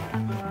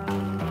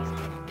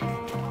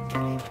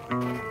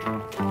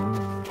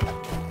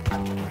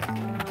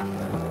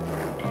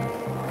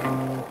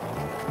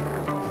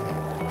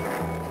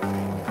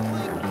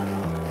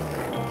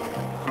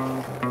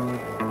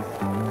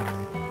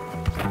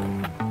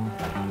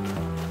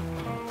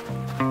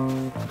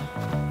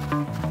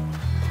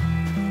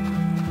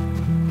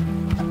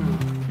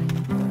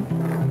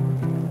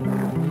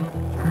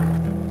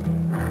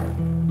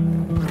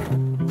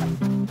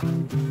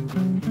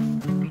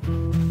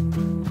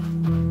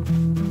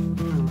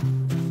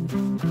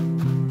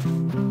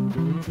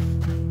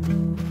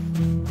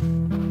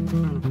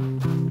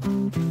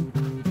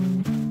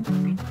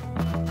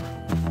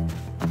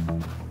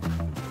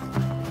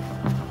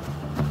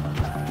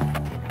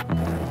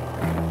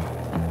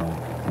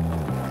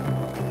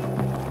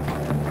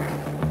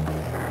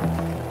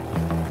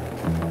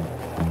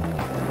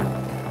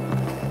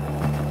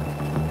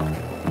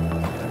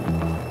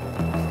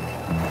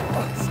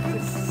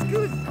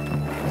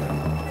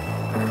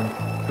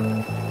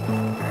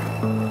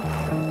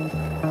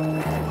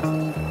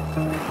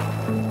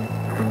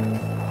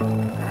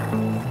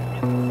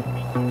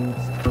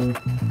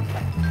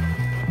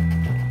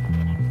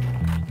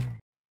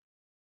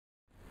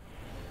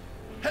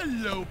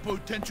 Hello,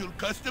 potential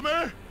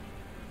customer.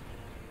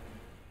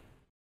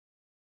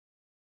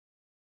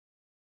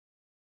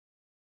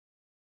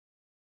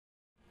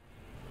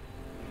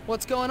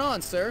 What's going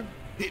on, sir?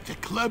 It's a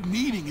club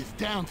meeting. It's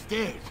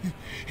downstairs.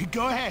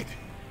 Go ahead.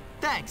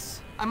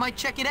 Thanks. I might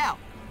check it out.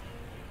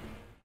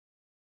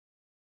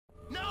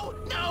 No,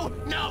 no,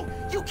 no!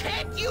 You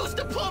can't use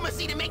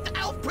diplomacy to make the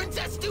elf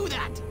princess do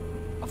that!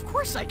 Of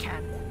course I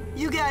can.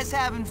 You guys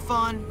having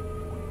fun?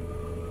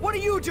 What are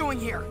you doing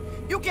here?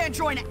 You can't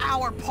join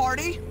our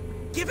party.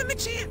 Give him a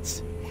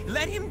chance.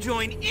 Let him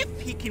join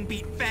if he can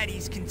beat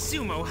Fatty's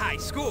Consumo high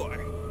score.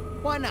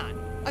 Why not?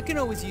 I can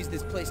always use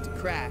this place to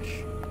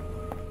crash.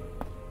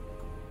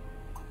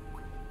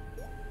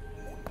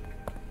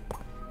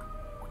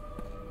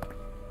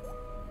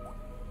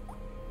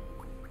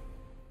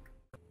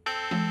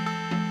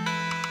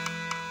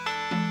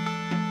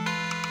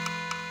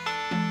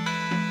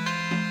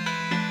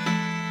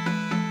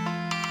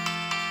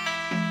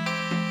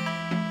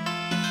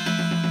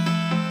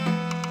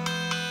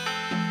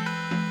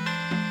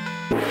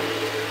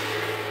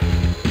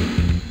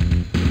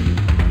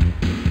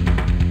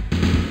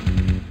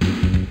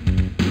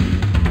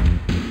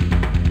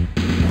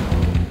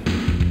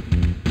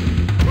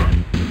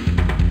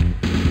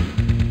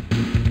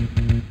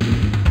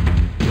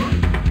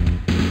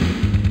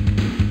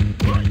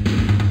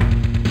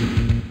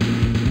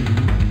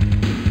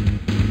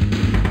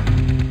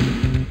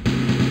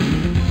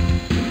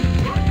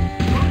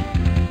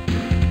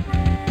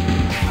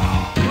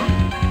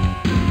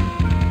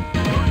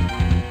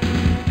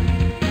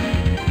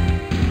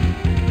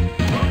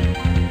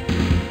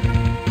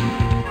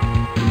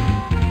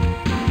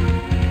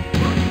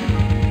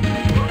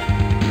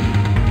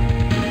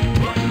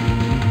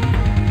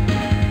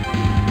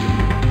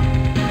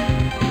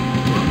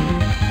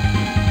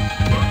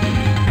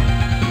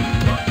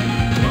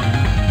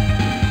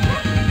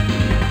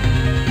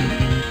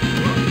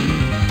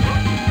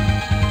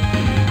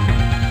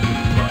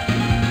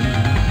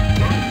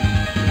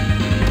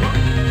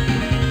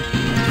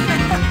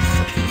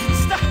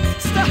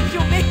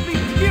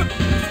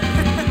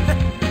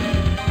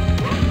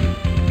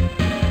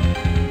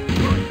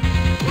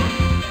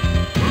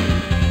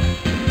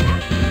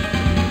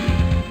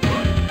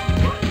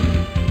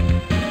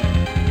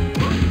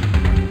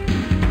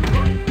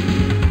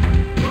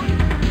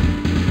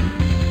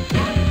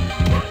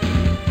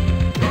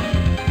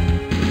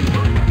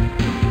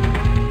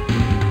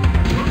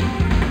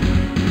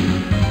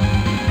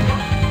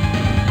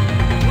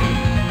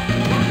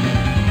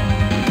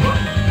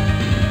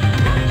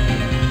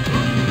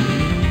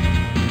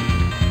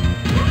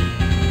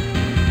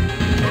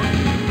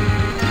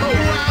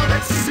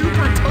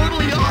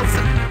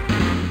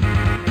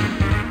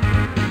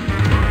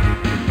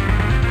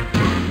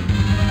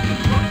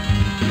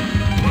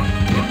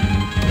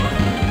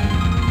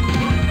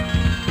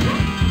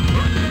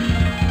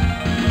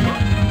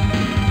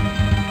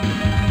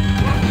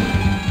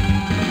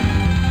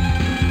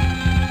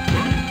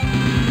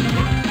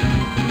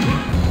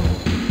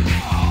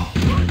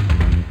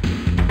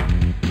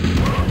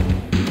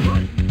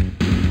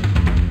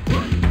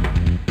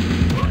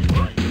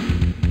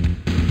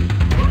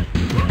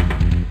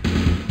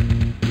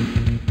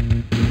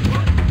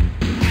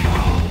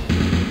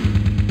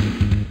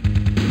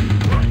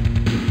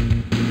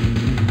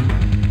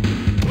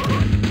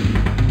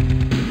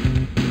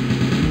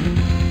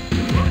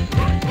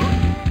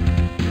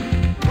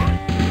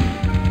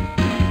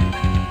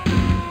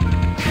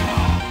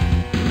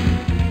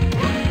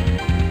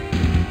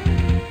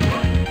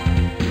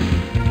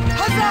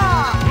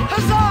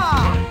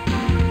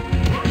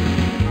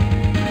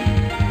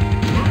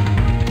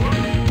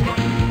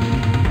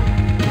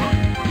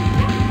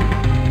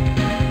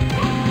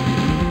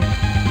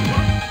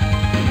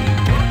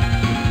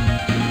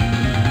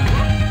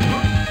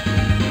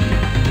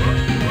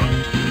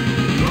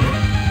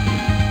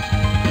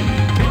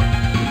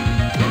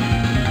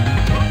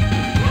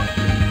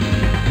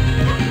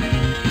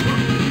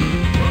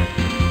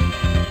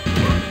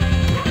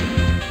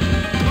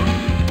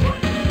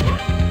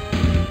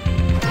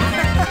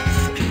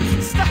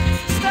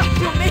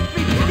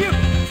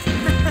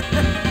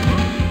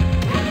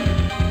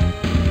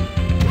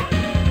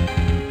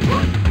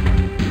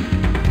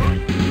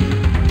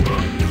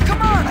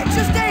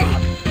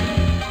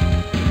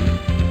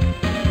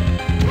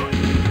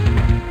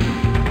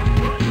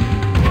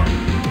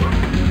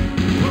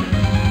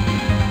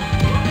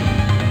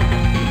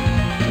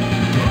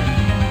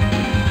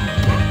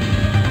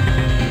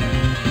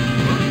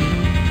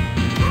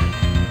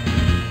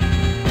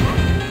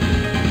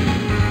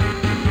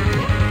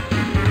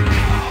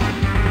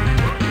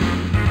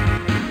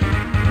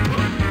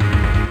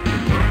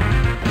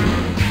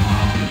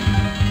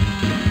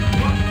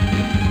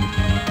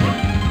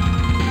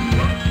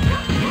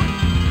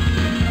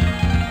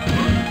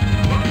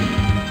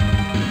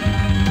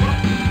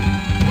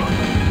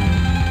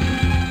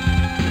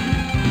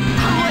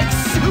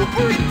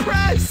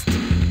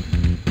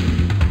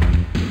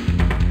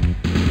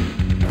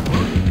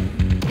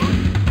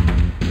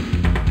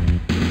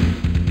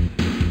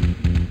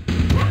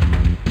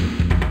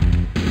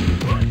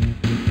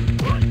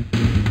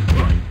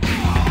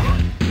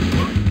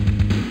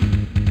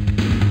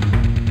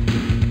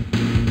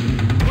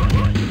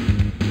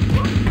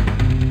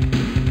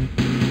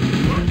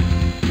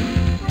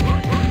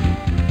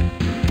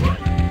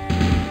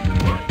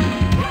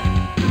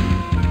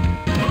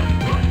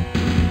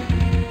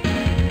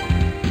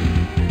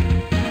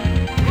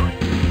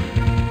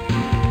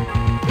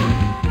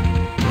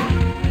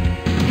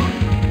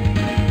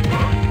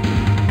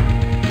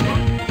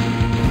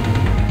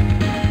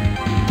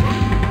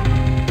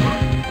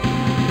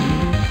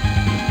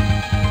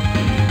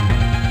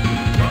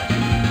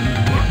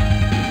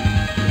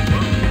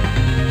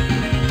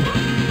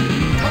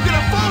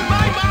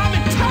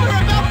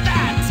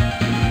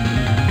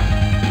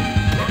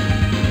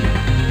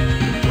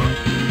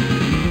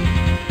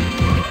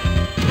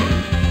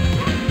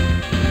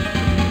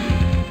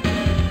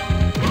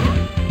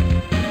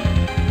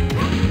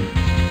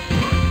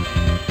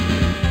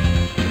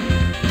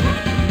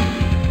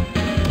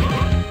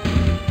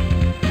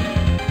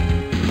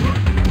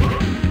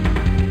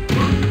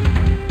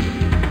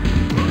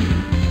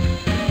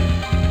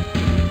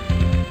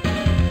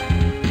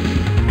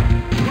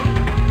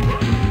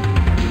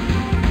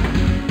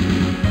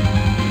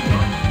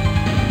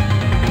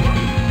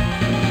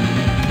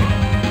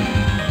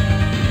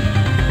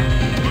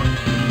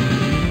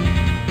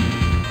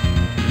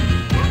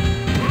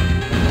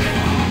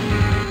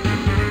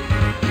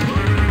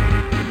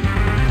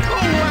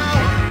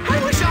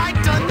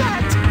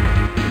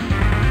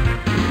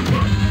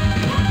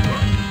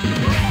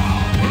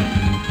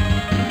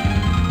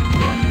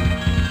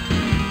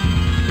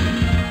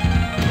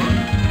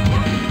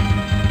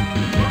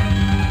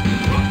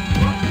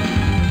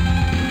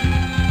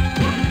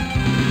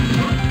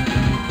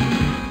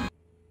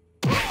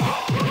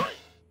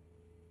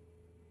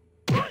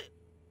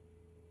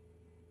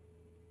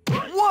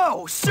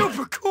 Whoa,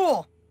 super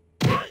cool!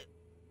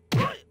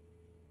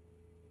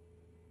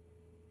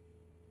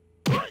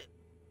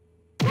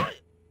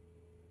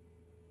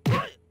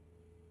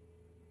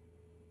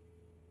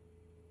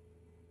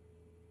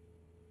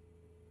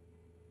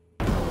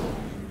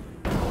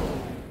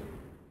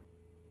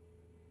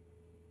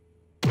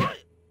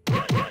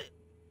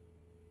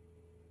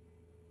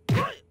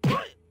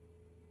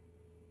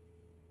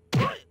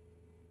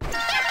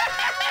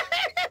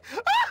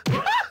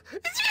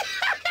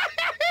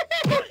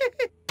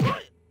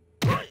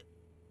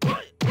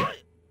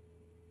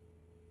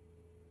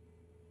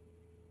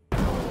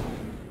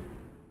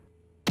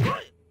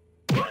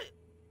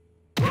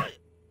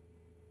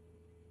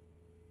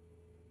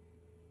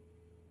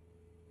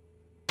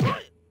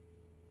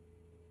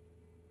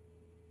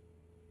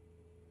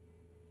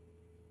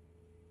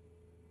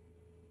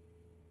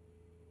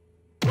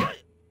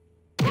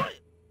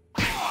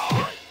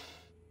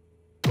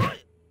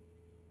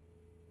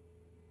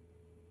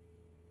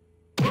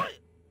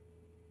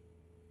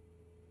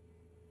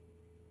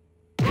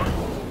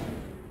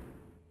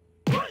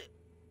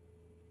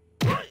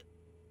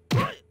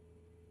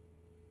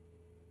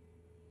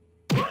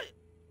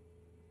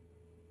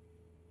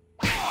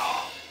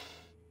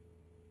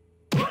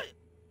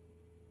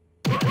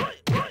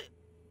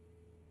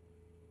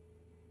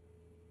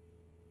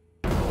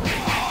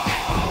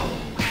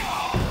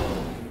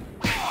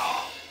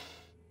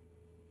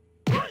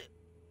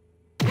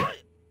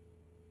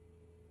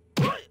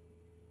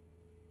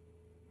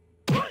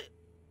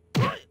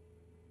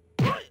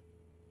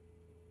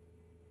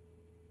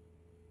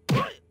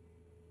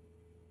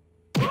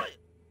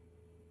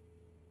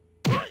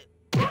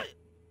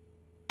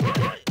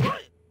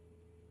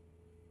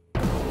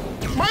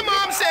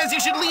 You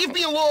should leave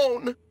me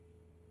alone!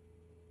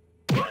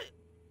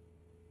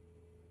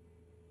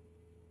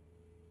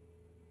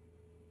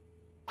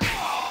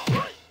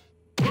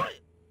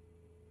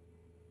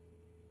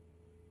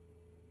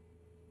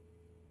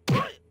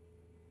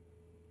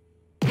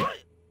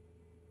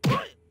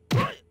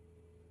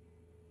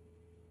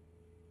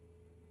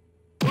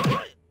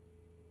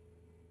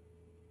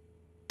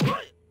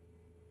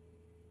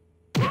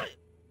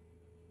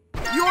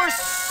 You're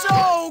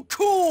so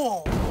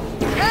cool!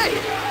 Hey!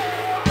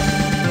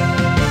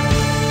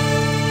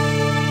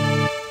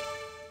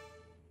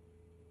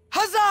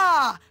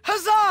 Huzzah!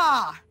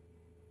 Huzzah!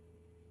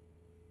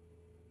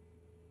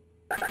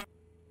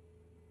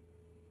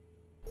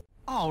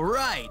 All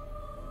right.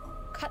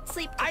 Cut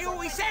sleep. I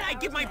always said I'd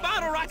give my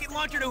bottle rocket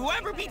launcher to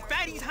whoever beat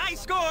Fatty's high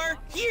score.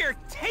 Here,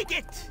 take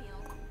it.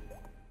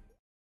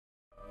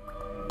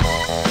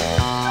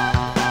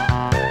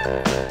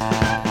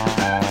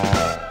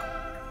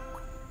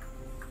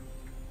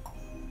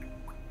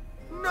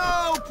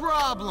 No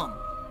problem.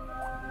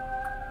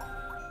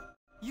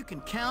 You can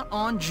count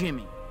on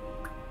Jimmy.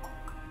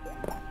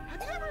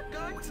 Have you ever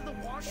gone to the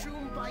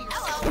washroom by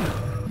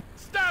yourself?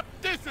 Stop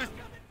this!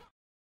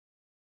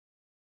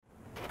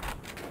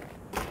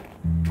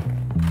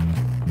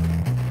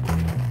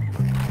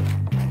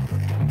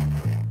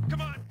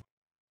 Come on.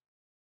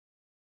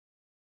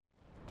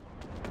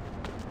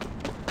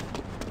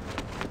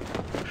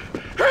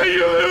 Hey,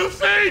 you little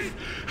thief!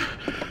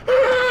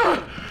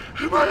 Ah,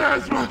 my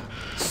asthma!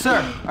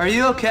 Sir, are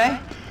you okay?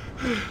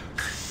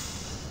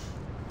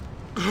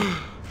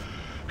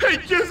 I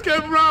just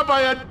got robbed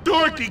by a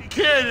dorky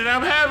kid and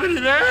I'm having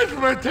an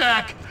asthma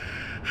attack.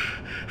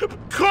 Of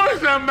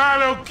course I'm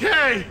not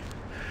okay.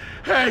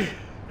 Hey,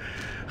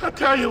 I'll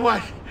tell you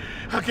what.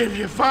 I'll give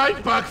you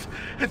 $5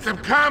 and some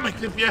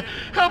comics if you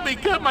help me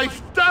get my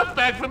stuff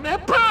back from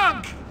that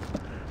punk.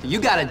 You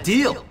got a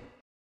deal.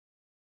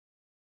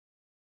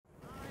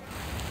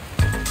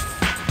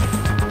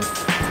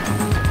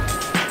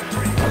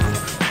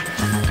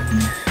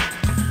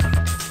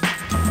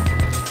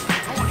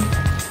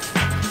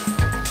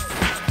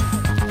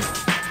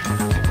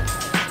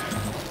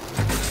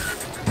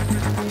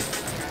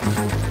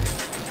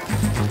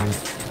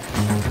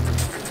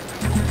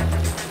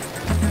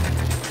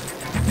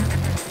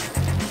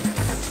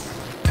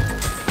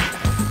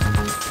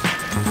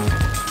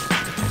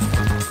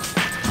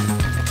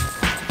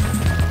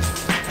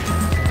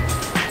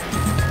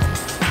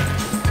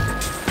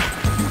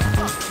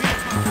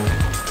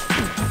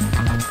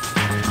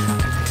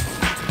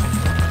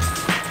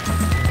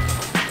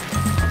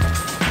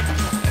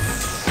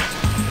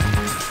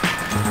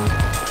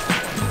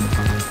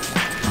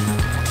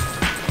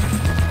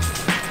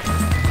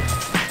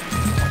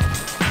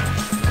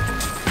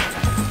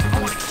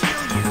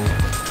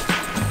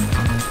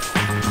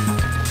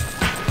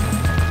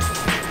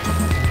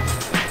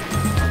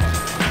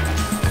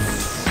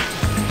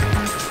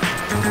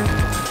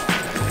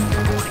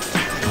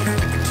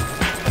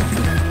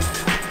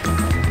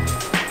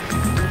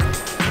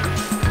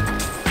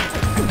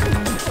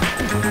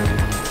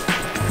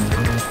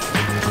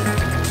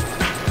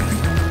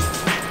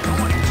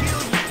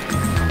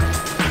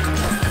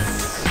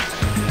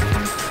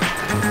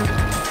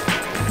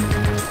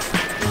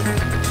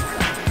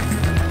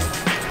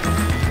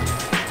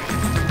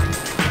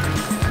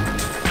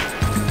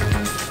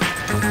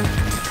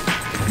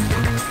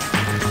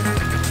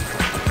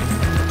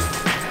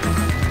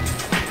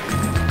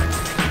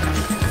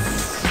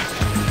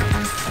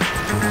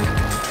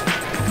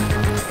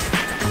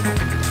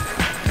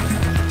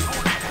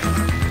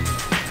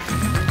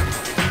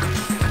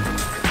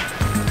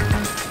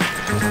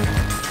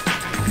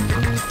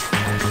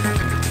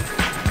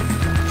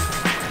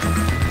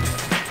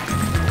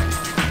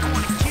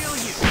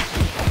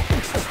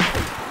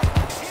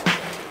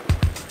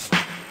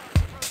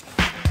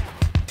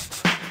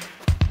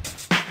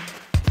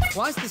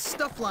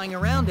 stuff lying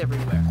around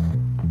everywhere.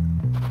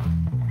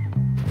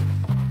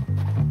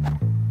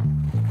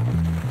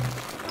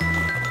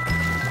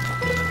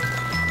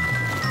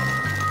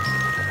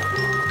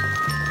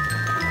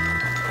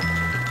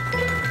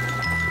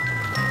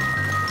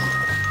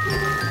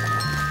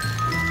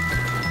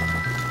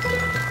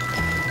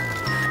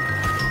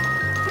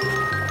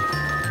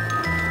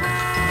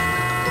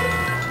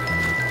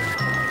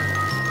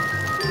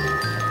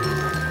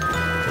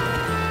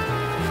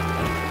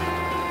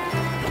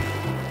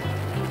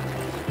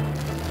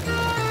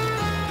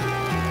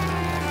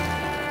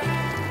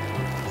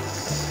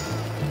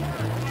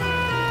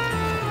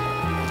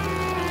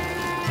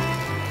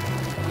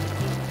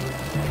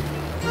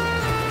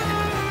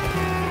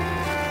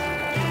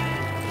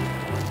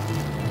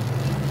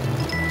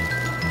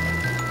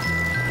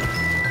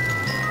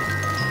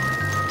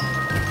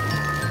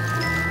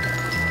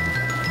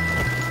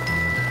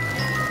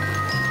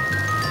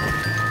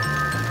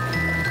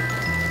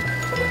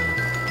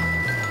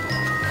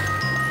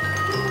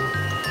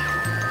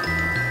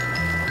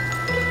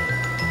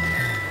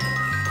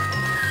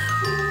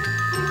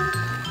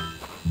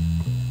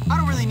 I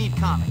don't really need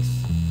comics.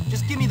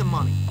 Just give me the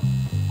money.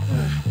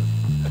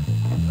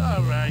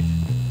 All right.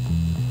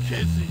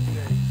 Kids these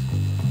days.